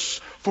purpose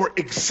for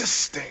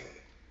existing.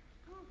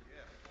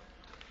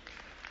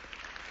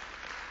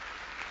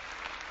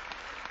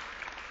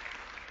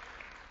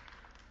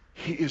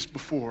 He is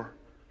before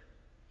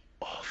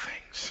all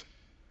things.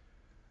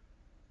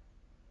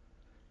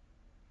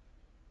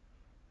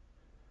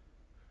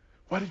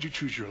 Why did you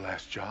choose your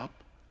last job?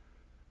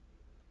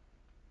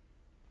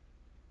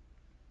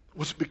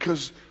 Was it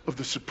because of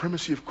the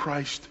supremacy of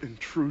Christ in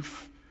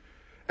truth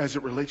as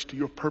it relates to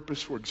your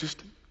purpose for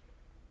existing?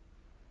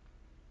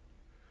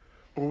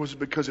 Or was it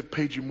because it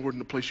paid you more than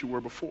the place you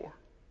were before?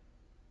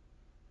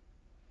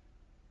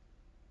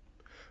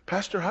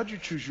 Pastor, how'd you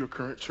choose your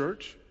current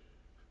church?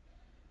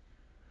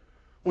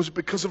 Was it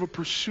because of a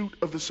pursuit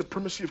of the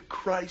supremacy of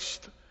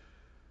Christ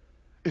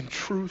in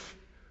truth,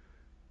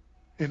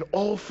 in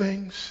all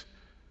things,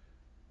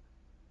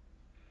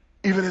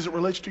 even as it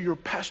relates to your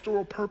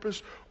pastoral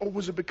purpose? Or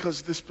was it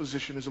because this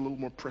position is a little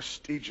more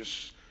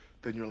prestigious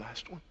than your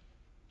last one?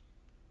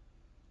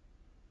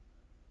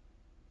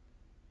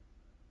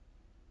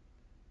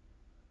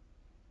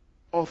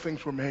 All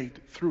things were made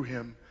through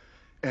him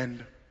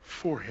and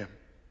for him.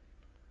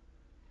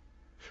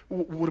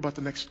 What about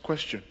the next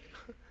question?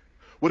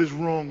 What is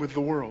wrong with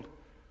the world?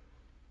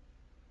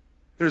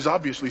 There's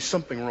obviously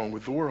something wrong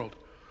with the world.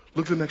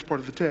 Look at the next part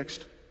of the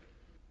text.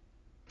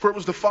 For it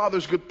was the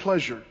Father's good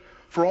pleasure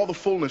for all the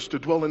fullness to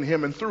dwell in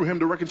him, and through him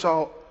to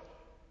reconcile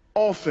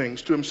all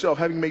things to himself,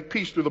 having made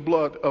peace through the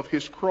blood of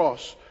his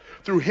cross.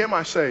 Through him,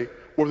 I say,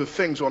 were the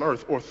things on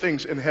earth or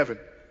things in heaven.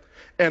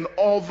 And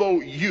although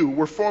you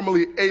were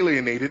formerly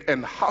alienated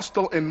and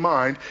hostile in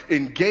mind,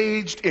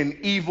 engaged in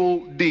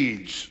evil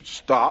deeds.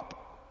 Stop.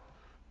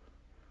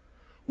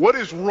 What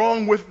is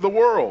wrong with the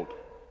world?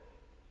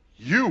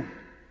 You.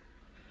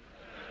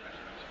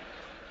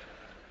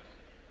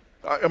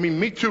 I mean,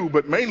 me too,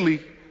 but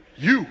mainly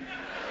you.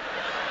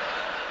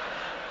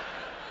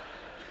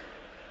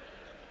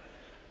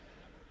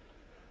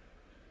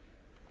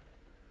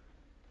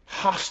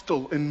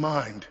 Hostile in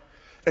mind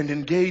and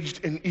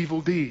engaged in evil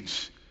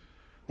deeds.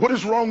 What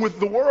is wrong with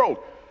the world?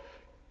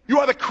 You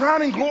are the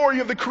crowning glory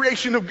of the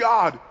creation of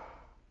God.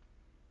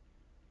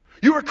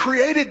 You are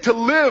created to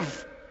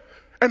live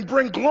and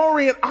bring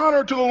glory and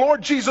honor to the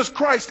Lord Jesus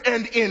Christ,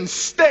 and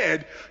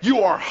instead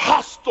you are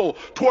hostile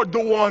toward the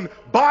one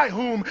by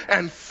whom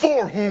and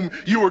for whom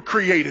you were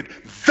created.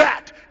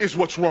 That is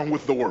what's wrong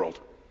with the world.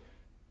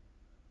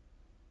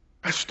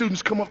 My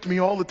students come up to me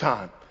all the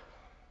time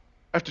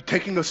after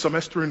taking a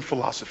semester in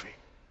philosophy.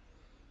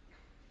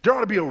 There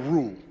ought to be a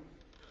rule.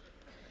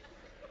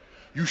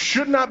 You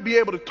should not be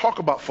able to talk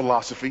about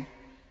philosophy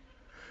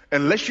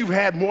unless you've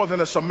had more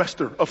than a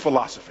semester of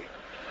philosophy.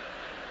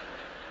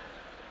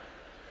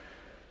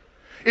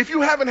 If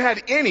you haven't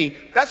had any,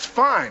 that's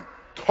fine.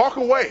 Talk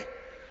away.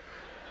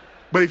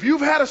 But if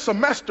you've had a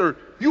semester,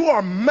 you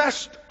are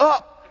messed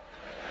up.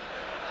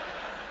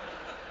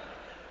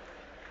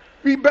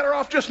 You'd be better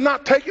off just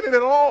not taking it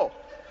at all.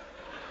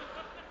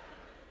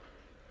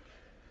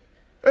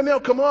 And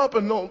they'll come up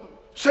and they'll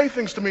say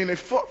things to me, and they've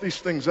thought these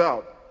things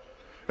out.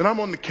 And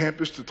I'm on the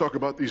campus to talk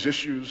about these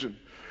issues and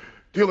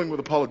dealing with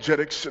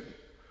apologetics, and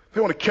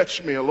they want to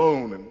catch me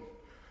alone and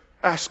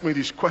ask me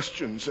these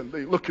questions, and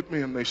they look at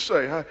me and they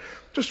say, I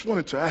just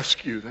wanted to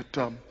ask you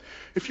that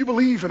if you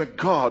believe in a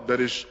God that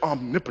is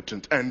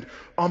omnipotent and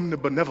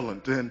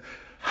omnibenevolent, then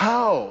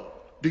how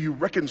do you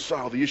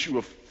reconcile the issue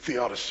of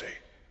theodicy?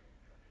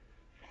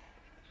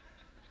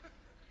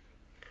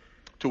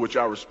 To which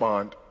I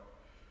respond,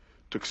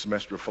 took a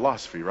semester of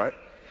philosophy, right?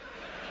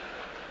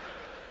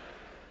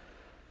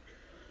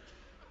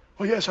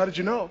 Well, yes, how did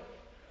you know?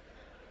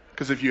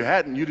 Because if you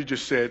hadn't, you'd have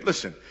just said,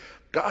 listen,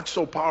 God's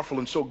so powerful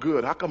and so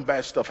good, how come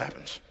bad stuff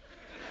happens?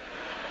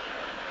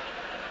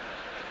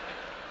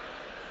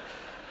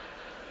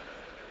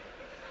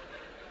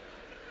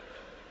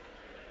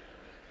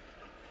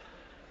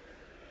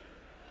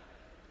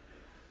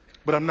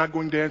 But I'm not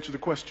going to answer the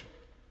question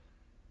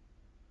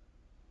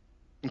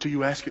until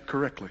you ask it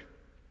correctly.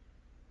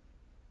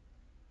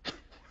 I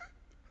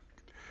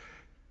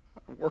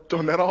worked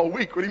on that all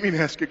week. What do you mean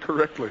ask it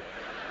correctly?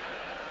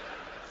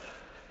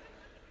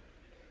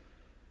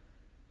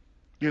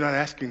 You're not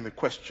asking the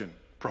question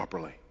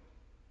properly.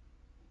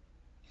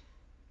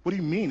 What do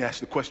you mean ask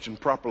the question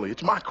properly?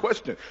 It's my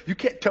question. You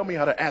can't tell me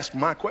how to ask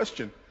my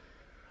question.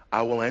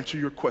 I will answer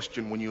your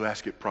question when you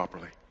ask it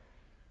properly.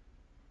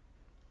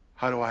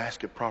 How do I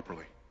ask it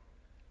properly?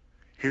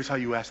 Here's how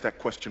you ask that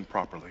question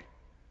properly.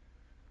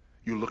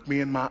 You look me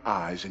in my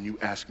eyes and you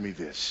ask me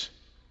this.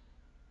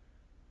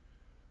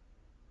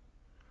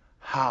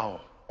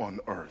 How on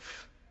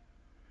earth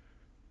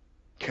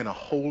can a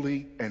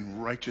holy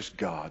and righteous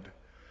God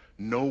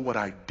know what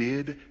I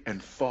did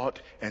and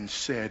thought and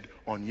said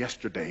on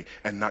yesterday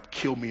and not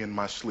kill me in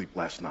my sleep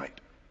last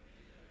night?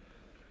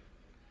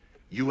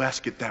 You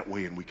ask it that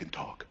way and we can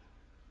talk.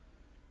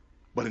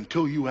 But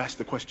until you ask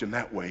the question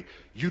that way,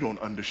 you don't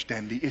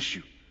understand the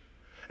issue.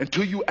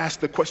 Until you ask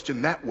the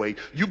question that way,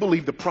 you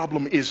believe the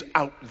problem is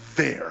out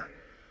there.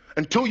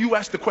 Until you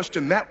ask the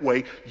question that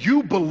way,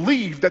 you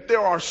believe that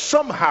there are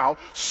somehow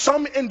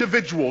some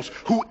individuals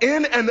who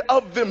in and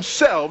of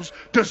themselves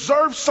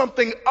deserve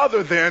something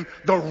other than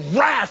the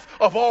wrath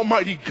of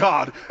Almighty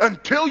God.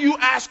 Until you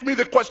ask me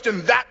the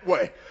question that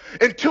way,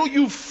 until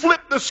you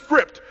flip the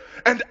script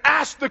and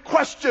ask the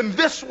question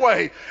this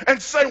way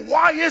and say,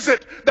 why is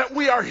it that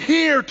we are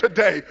here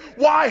today?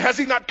 Why has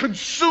he not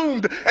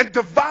consumed and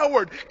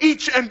devoured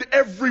each and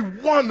every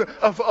one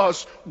of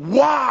us?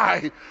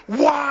 Why,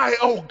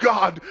 oh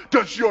God,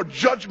 does your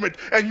judgment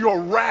and your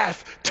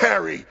wrath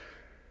tarry?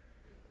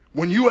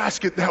 When you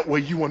ask it that way,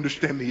 you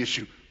understand the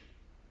issue.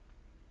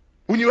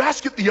 When you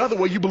ask it the other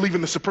way, you believe in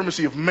the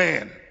supremacy of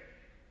man.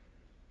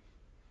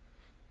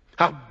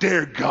 How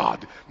dare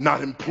God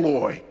not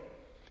employ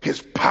his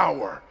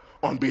power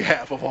on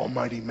behalf of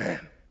almighty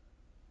man?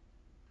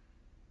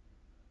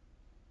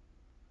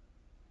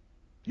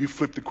 You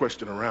flip the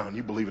question around,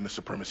 you believe in the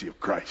supremacy of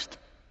Christ.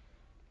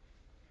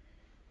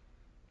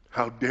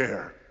 How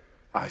dare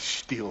I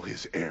steal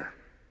his air?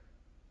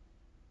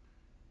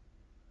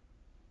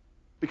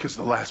 Because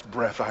the last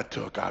breath I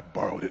took, I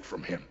borrowed it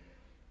from him.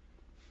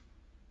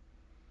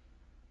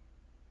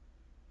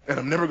 And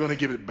I'm never going to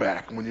give it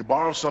back. When you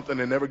borrow something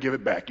and never give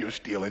it back, you're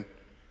stealing.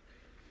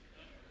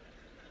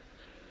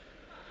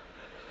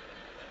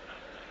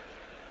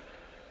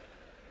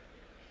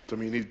 Some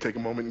of you need to take a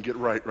moment and get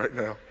right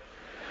now.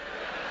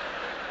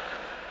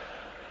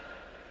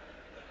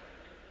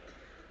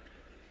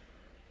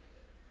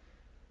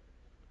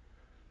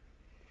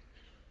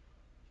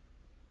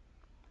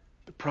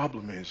 The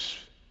problem is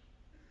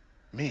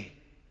me.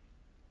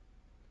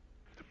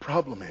 The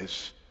problem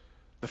is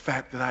the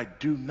fact that I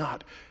do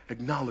not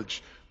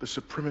acknowledge the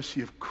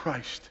supremacy of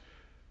Christ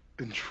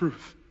in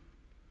truth.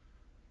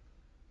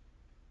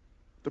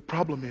 The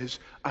problem is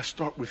I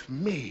start with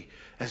me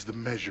as the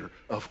measure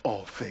of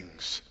all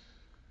things.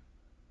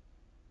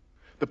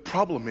 The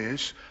problem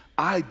is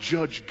I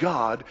judge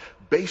God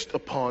based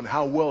upon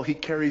how well he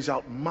carries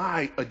out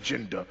my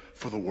agenda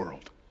for the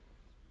world.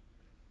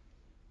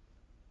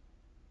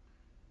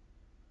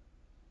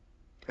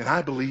 And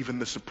I believe in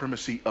the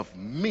supremacy of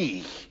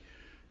me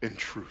in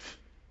truth.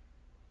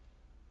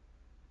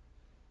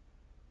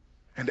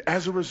 And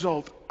as a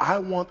result, I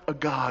want a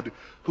God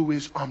who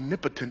is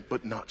omnipotent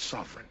but not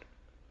sovereign.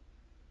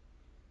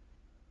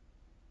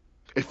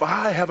 If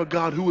I have a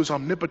God who is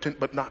omnipotent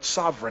but not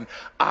sovereign,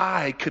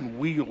 I can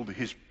wield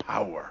his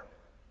power.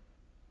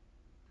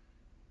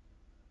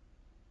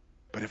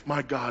 But if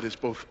my God is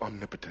both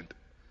omnipotent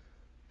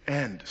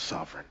and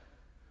sovereign,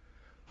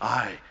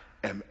 I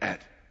am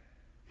at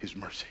his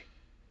mercy.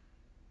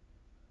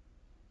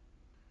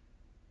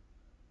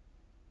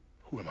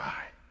 Who am I?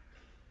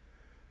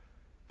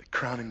 The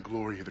crowning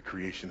glory of the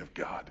creation of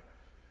God.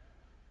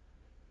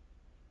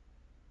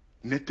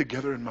 Knit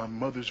together in my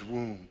mother's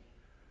womb.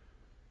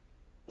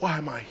 Why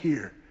am I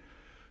here?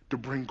 To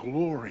bring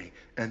glory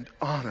and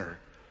honor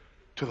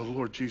to the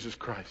Lord Jesus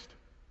Christ.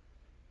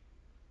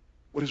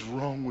 What is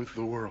wrong with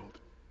the world?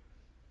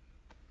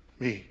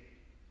 Me.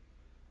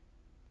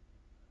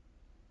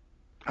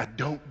 I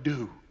don't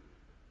do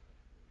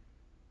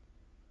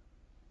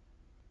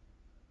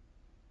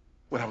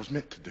what I was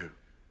meant to do.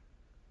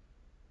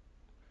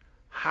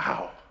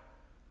 How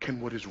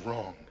can what is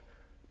wrong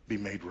be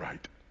made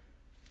right?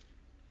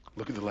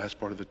 Look at the last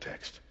part of the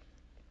text.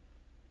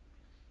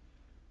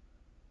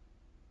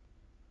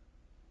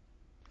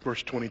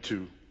 Verse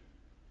 22.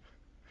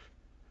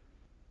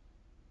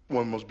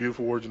 One of the most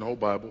beautiful words in the whole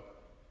Bible.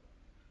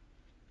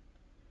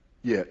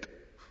 Yet.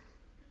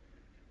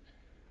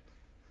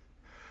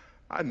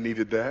 I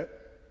needed that.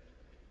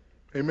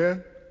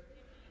 Amen?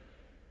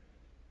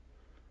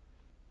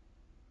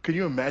 Can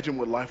you imagine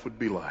what life would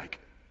be like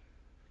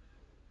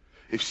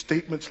if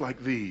statements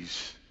like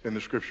these in the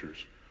scriptures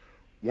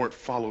weren't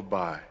followed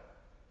by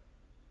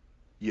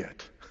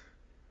yet?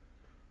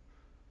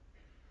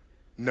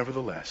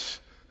 Nevertheless.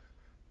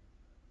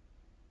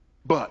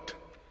 But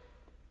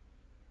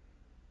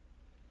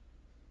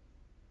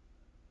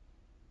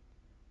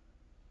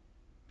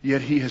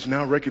yet he has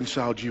now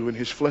reconciled you in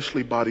his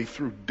fleshly body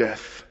through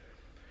death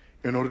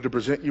in order to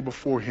present you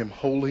before him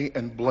holy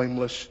and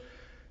blameless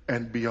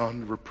and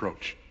beyond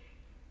reproach.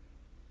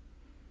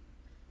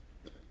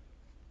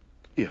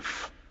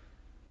 If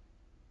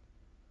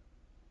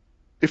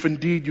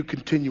indeed you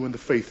continue in the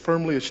faith,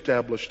 firmly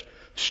established,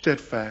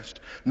 steadfast,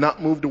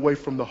 not moved away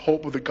from the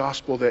hope of the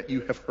gospel that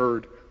you have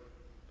heard,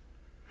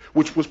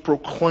 which was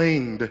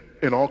proclaimed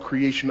in all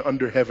creation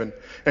under heaven,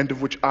 and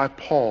of which I,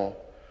 Paul,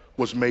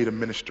 was made a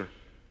minister.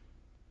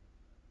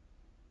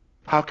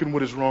 How can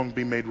what is wrong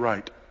be made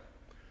right?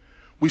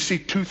 We see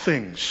two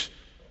things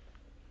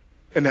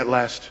in that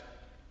last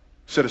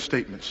set of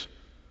statements.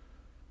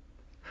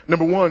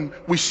 Number one,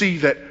 we see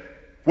that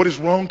what is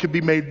wrong can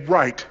be made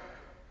right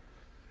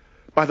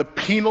by the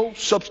penal,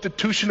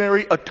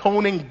 substitutionary,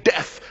 atoning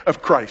death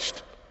of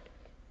Christ.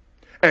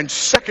 And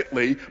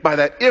secondly, by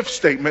that if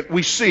statement,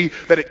 we see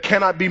that it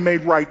cannot be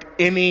made right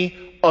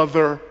any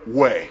other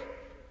way.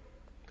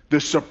 The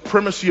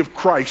supremacy of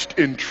Christ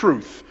in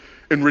truth,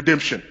 in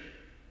redemption.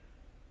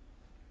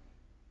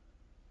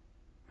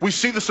 We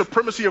see the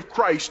supremacy of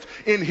Christ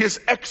in his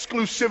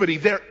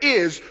exclusivity. There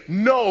is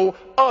no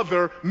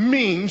other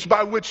means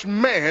by which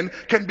man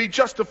can be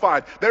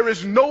justified. There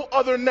is no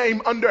other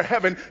name under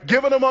heaven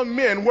given among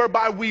men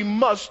whereby we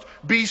must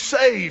be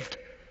saved.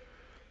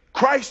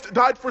 Christ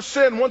died for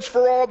sin once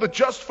for all, the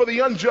just for the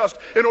unjust,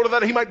 in order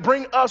that he might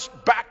bring us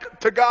back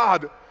to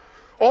God.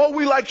 All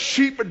we like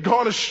sheep had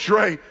gone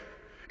astray.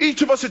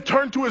 Each of us had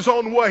turned to his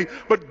own way,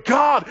 but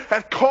God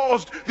had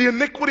caused the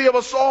iniquity of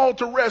us all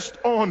to rest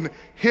on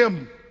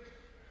him.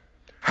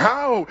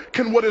 How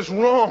can what is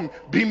wrong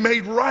be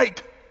made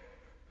right?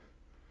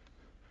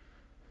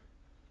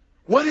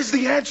 What is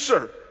the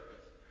answer?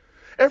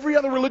 Every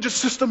other religious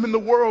system in the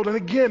world, and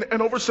again, an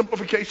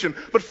oversimplification,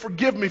 but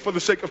forgive me for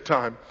the sake of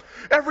time.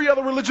 Every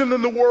other religion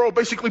in the world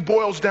basically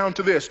boils down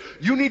to this.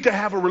 You need to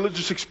have a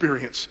religious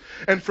experience.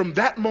 And from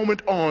that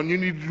moment on, you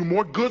need to do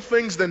more good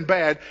things than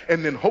bad,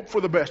 and then hope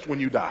for the best when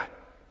you die.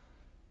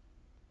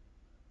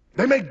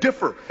 They may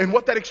differ in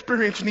what that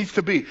experience needs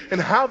to be and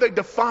how they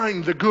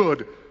define the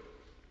good.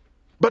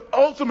 But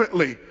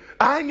ultimately,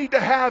 I need to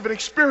have an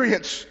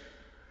experience.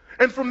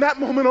 And from that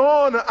moment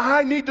on,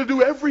 I need to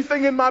do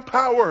everything in my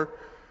power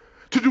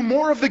to do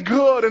more of the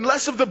good and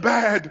less of the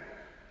bad.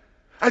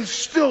 And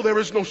still there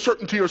is no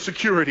certainty or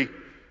security.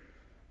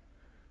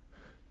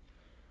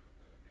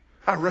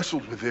 I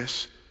wrestled with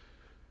this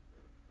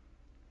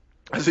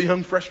as a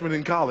young freshman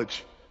in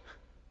college.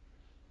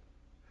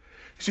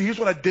 See, here's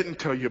what I didn't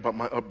tell you about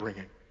my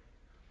upbringing.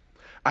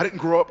 I didn't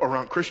grow up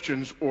around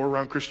Christians or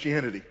around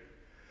Christianity.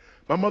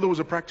 My mother was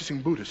a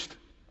practicing Buddhist.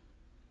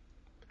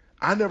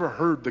 I never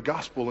heard the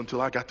gospel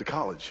until I got to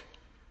college.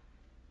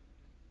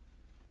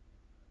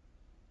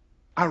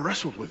 I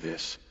wrestled with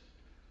this.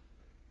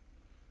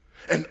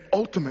 And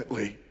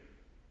ultimately,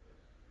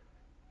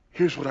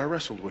 here's what I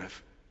wrestled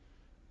with.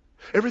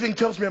 Everything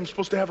tells me I'm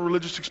supposed to have a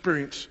religious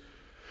experience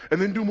and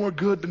then do more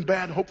good than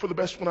bad, hope for the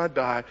best when I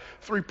die.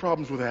 3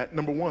 problems with that.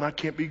 Number 1, I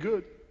can't be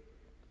good.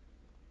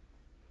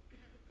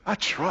 I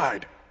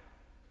tried.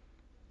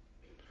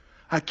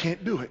 I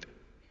can't do it.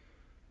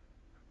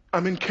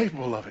 I'm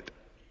incapable of it.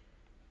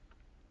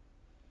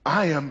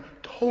 I am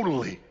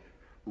totally,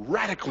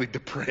 radically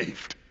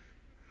depraved.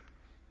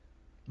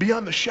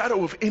 Beyond the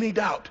shadow of any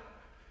doubt.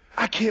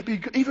 I can't be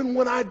good. Even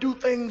when I do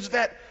things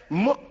that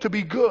look to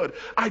be good,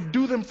 I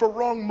do them for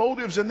wrong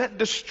motives, and that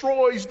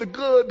destroys the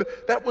good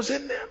that was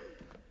in them.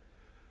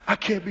 I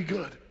can't be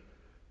good.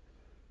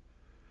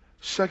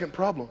 Second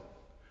problem.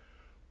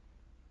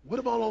 What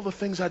about all the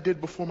things I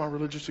did before my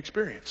religious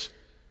experience?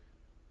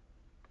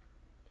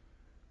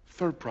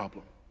 Third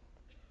problem.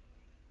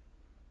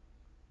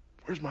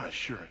 Where's my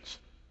assurance?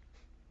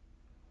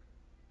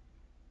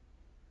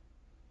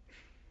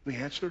 The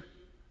answer?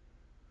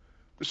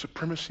 The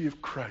supremacy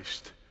of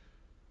Christ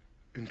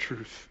in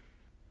truth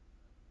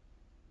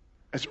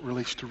as it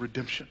relates to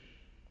redemption.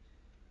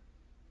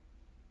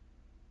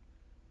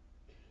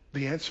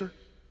 The answer?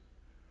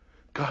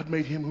 God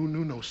made him who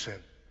knew no sin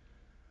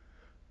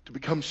to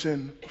become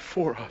sin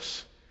for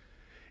us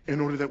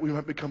in order that we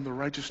might become the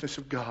righteousness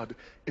of God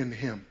in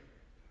him.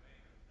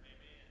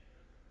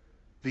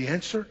 The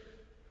answer?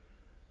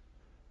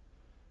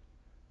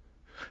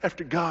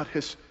 After God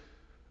has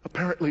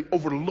apparently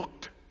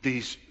overlooked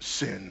these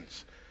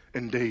sins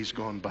in days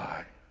gone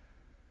by,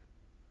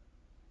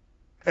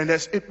 and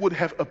as it would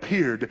have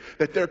appeared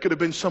that there could have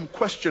been some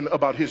question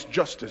about his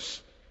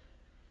justice,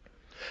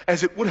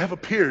 as it would have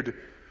appeared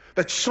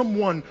that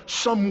someone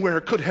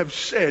somewhere could have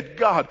said,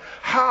 God,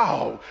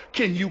 how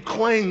can you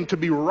claim to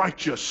be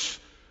righteous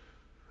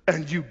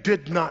and you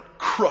did not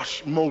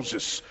crush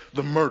Moses,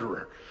 the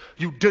murderer?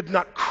 You did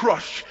not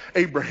crush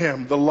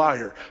Abraham, the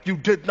liar. You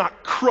did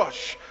not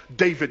crush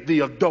David,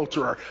 the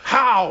adulterer.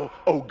 How,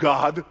 oh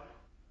God?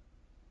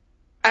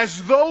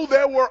 As though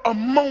there were a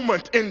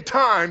moment in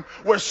time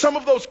where some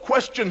of those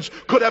questions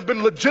could have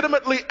been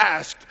legitimately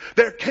asked,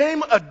 there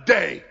came a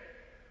day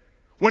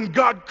when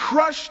God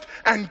crushed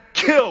and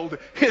killed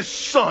his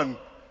son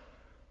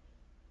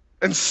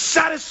and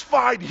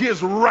satisfied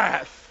his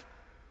wrath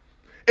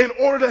in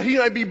order that he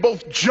might be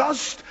both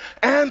just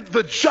and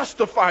the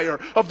justifier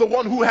of the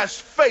one who has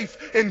faith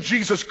in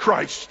Jesus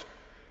Christ.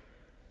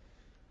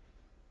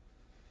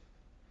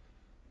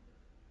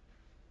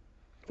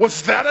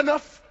 Was that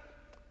enough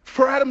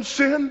for Adam's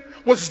sin?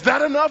 Was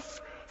that enough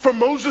for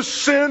Moses'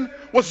 sin?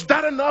 Was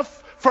that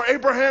enough for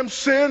Abraham's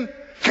sin?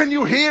 Can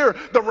you hear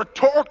the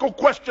rhetorical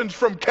questions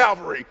from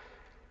Calvary?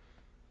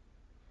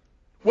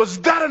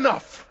 Was that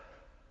enough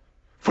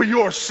for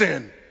your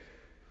sin?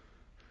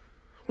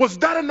 Was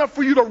that enough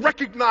for you to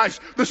recognize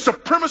the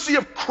supremacy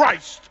of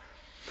Christ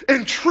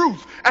in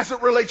truth as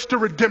it relates to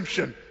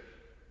redemption?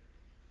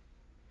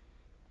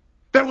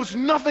 There was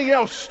nothing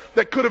else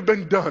that could have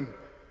been done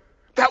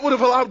that would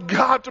have allowed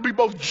God to be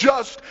both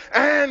just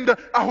and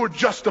our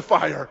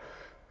justifier.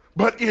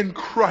 But in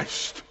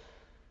Christ,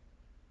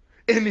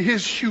 in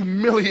his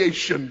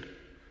humiliation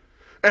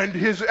and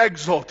his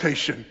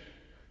exaltation,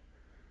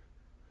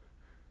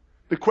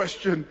 the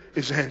question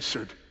is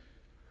answered.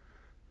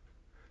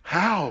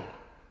 How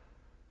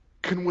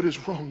can what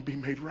is wrong be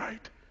made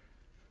right?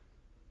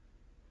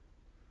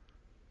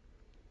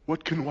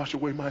 What can wash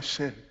away my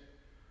sin?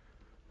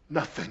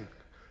 Nothing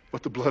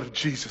but the blood of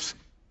Jesus.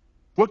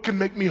 What can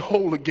make me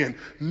whole again?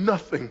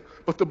 Nothing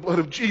but the blood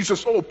of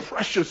Jesus. Oh,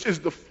 precious is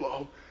the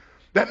flow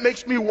that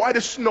makes me white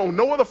as snow.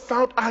 No other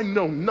fount I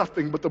know,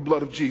 nothing but the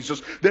blood of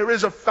Jesus. There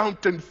is a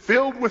fountain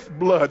filled with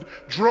blood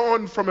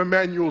drawn from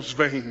Emmanuel's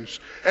veins,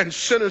 and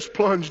sinners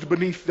plunged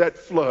beneath that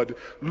flood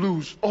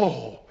lose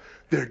all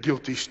their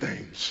guilty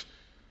stains.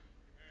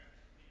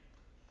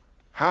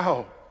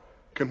 How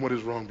can what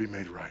is wrong be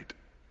made right?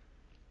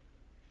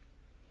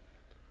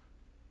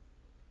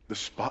 The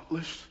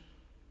spotless,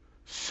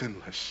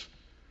 sinless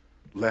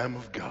Lamb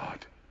of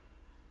God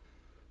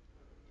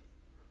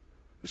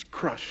is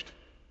crushed,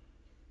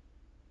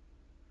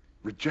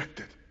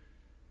 rejected,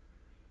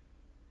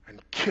 and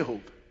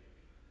killed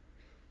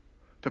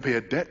to pay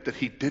a debt that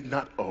he did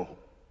not owe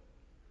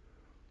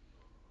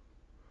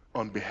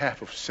on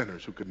behalf of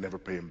sinners who could never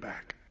pay him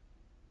back.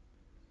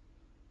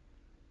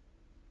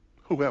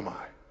 Who am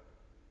I?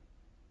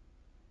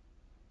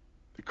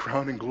 The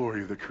crowning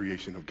glory of the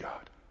creation of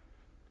God.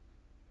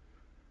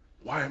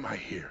 Why am I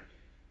here?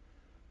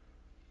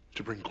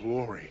 To bring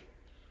glory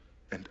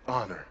and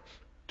honor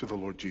to the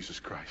Lord Jesus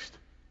Christ.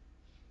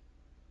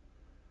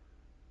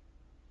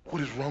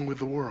 What is wrong with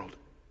the world?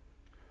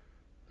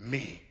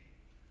 Me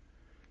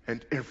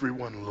and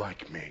everyone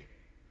like me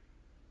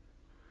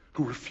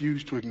who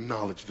refuse to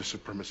acknowledge the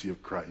supremacy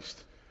of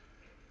Christ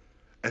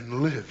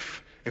and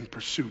live in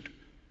pursuit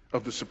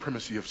of the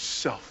supremacy of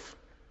self.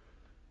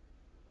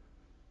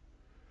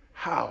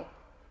 How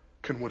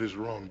can what is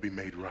wrong be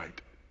made right?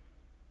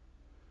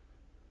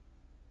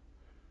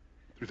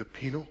 Through the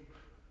penal,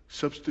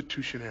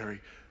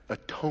 substitutionary,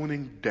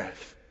 atoning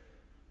death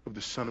of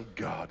the Son of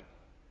God,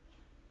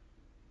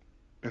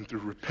 and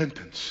through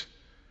repentance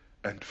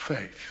and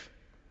faith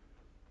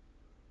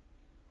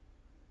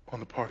on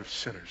the part of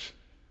sinners.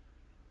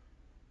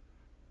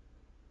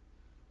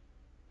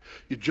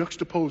 You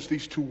juxtapose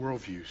these two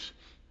worldviews,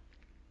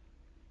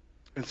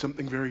 and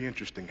something very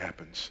interesting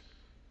happens.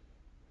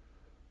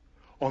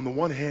 On the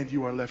one hand,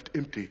 you are left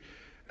empty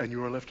and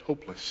you are left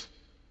hopeless.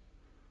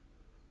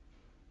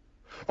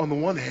 On the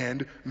one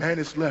hand, man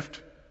is left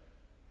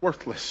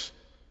worthless.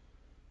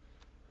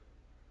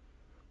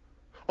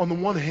 On the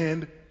one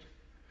hand,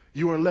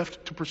 you are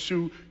left to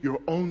pursue your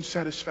own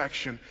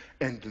satisfaction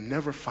and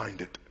never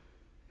find it.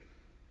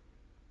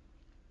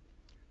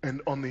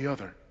 And on the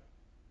other,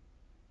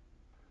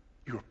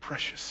 you are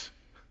precious.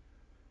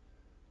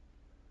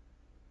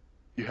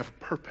 You have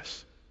a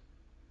purpose.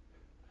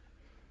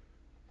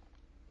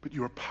 But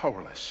you are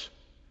powerless.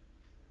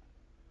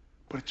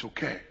 But it's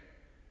okay,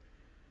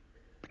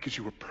 because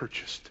you were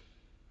purchased.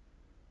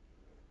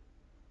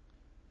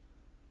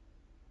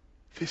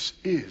 This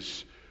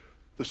is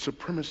the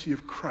supremacy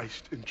of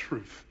Christ in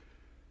truth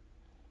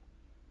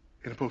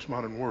in a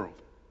postmodern world.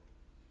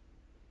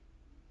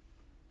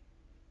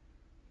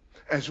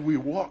 As we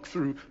walk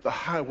through the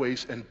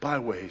highways and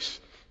byways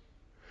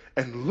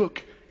and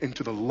look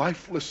into the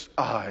lifeless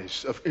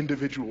eyes of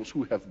individuals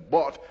who have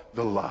bought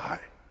the lie,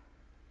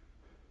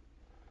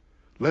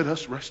 let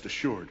us rest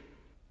assured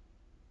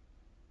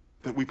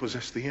that we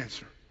possess the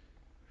answer,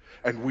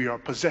 and we are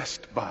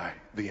possessed by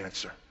the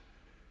answer.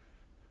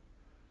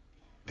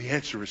 The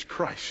answer is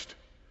Christ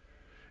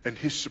and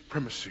his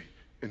supremacy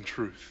in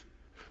truth.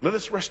 Let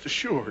us rest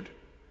assured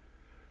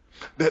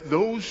that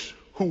those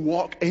who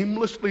walk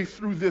aimlessly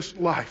through this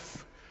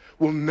life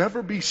will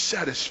never be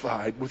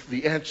satisfied with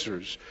the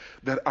answers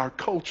that our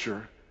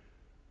culture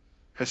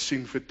has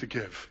seen fit to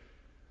give.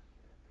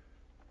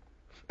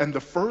 And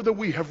the further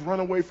we have run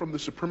away from the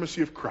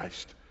supremacy of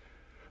Christ,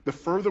 the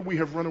further we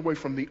have run away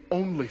from the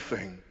only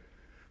thing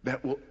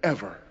that will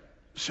ever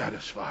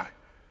satisfy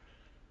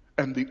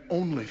and the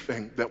only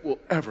thing that will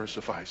ever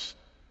suffice.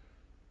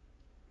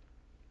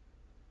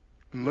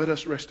 And let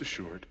us rest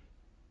assured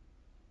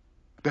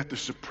that the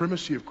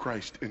supremacy of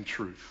Christ in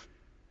truth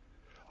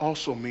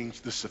also means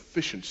the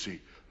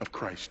sufficiency of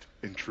Christ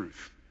in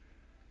truth.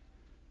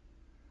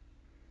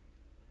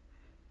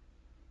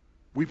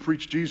 We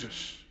preach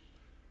Jesus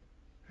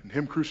and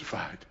him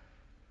crucified.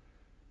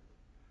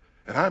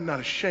 And I'm not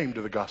ashamed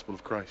of the gospel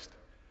of Christ,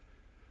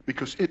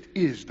 because it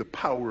is the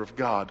power of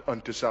God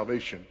unto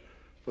salvation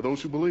for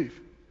those who believe,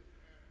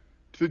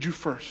 to the Jew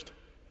first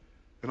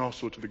and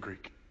also to the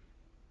Greek.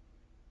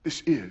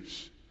 This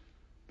is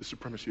the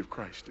supremacy of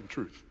Christ in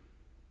truth.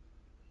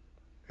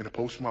 In a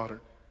postmodern,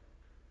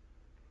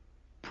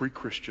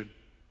 pre-Christian,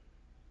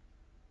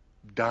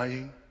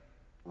 dying,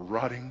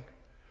 rotting,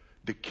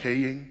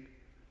 decaying,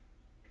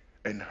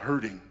 and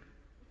hurting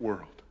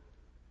world.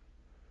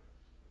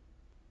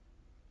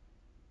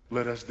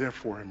 Let us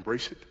therefore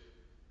embrace it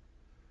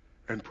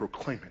and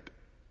proclaim it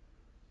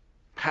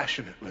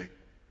passionately,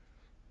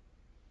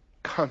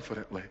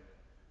 confidently,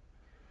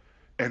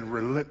 and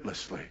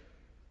relentlessly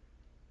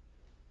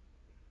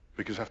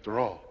Because after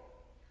all,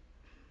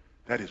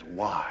 that is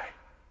why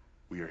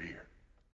we are here.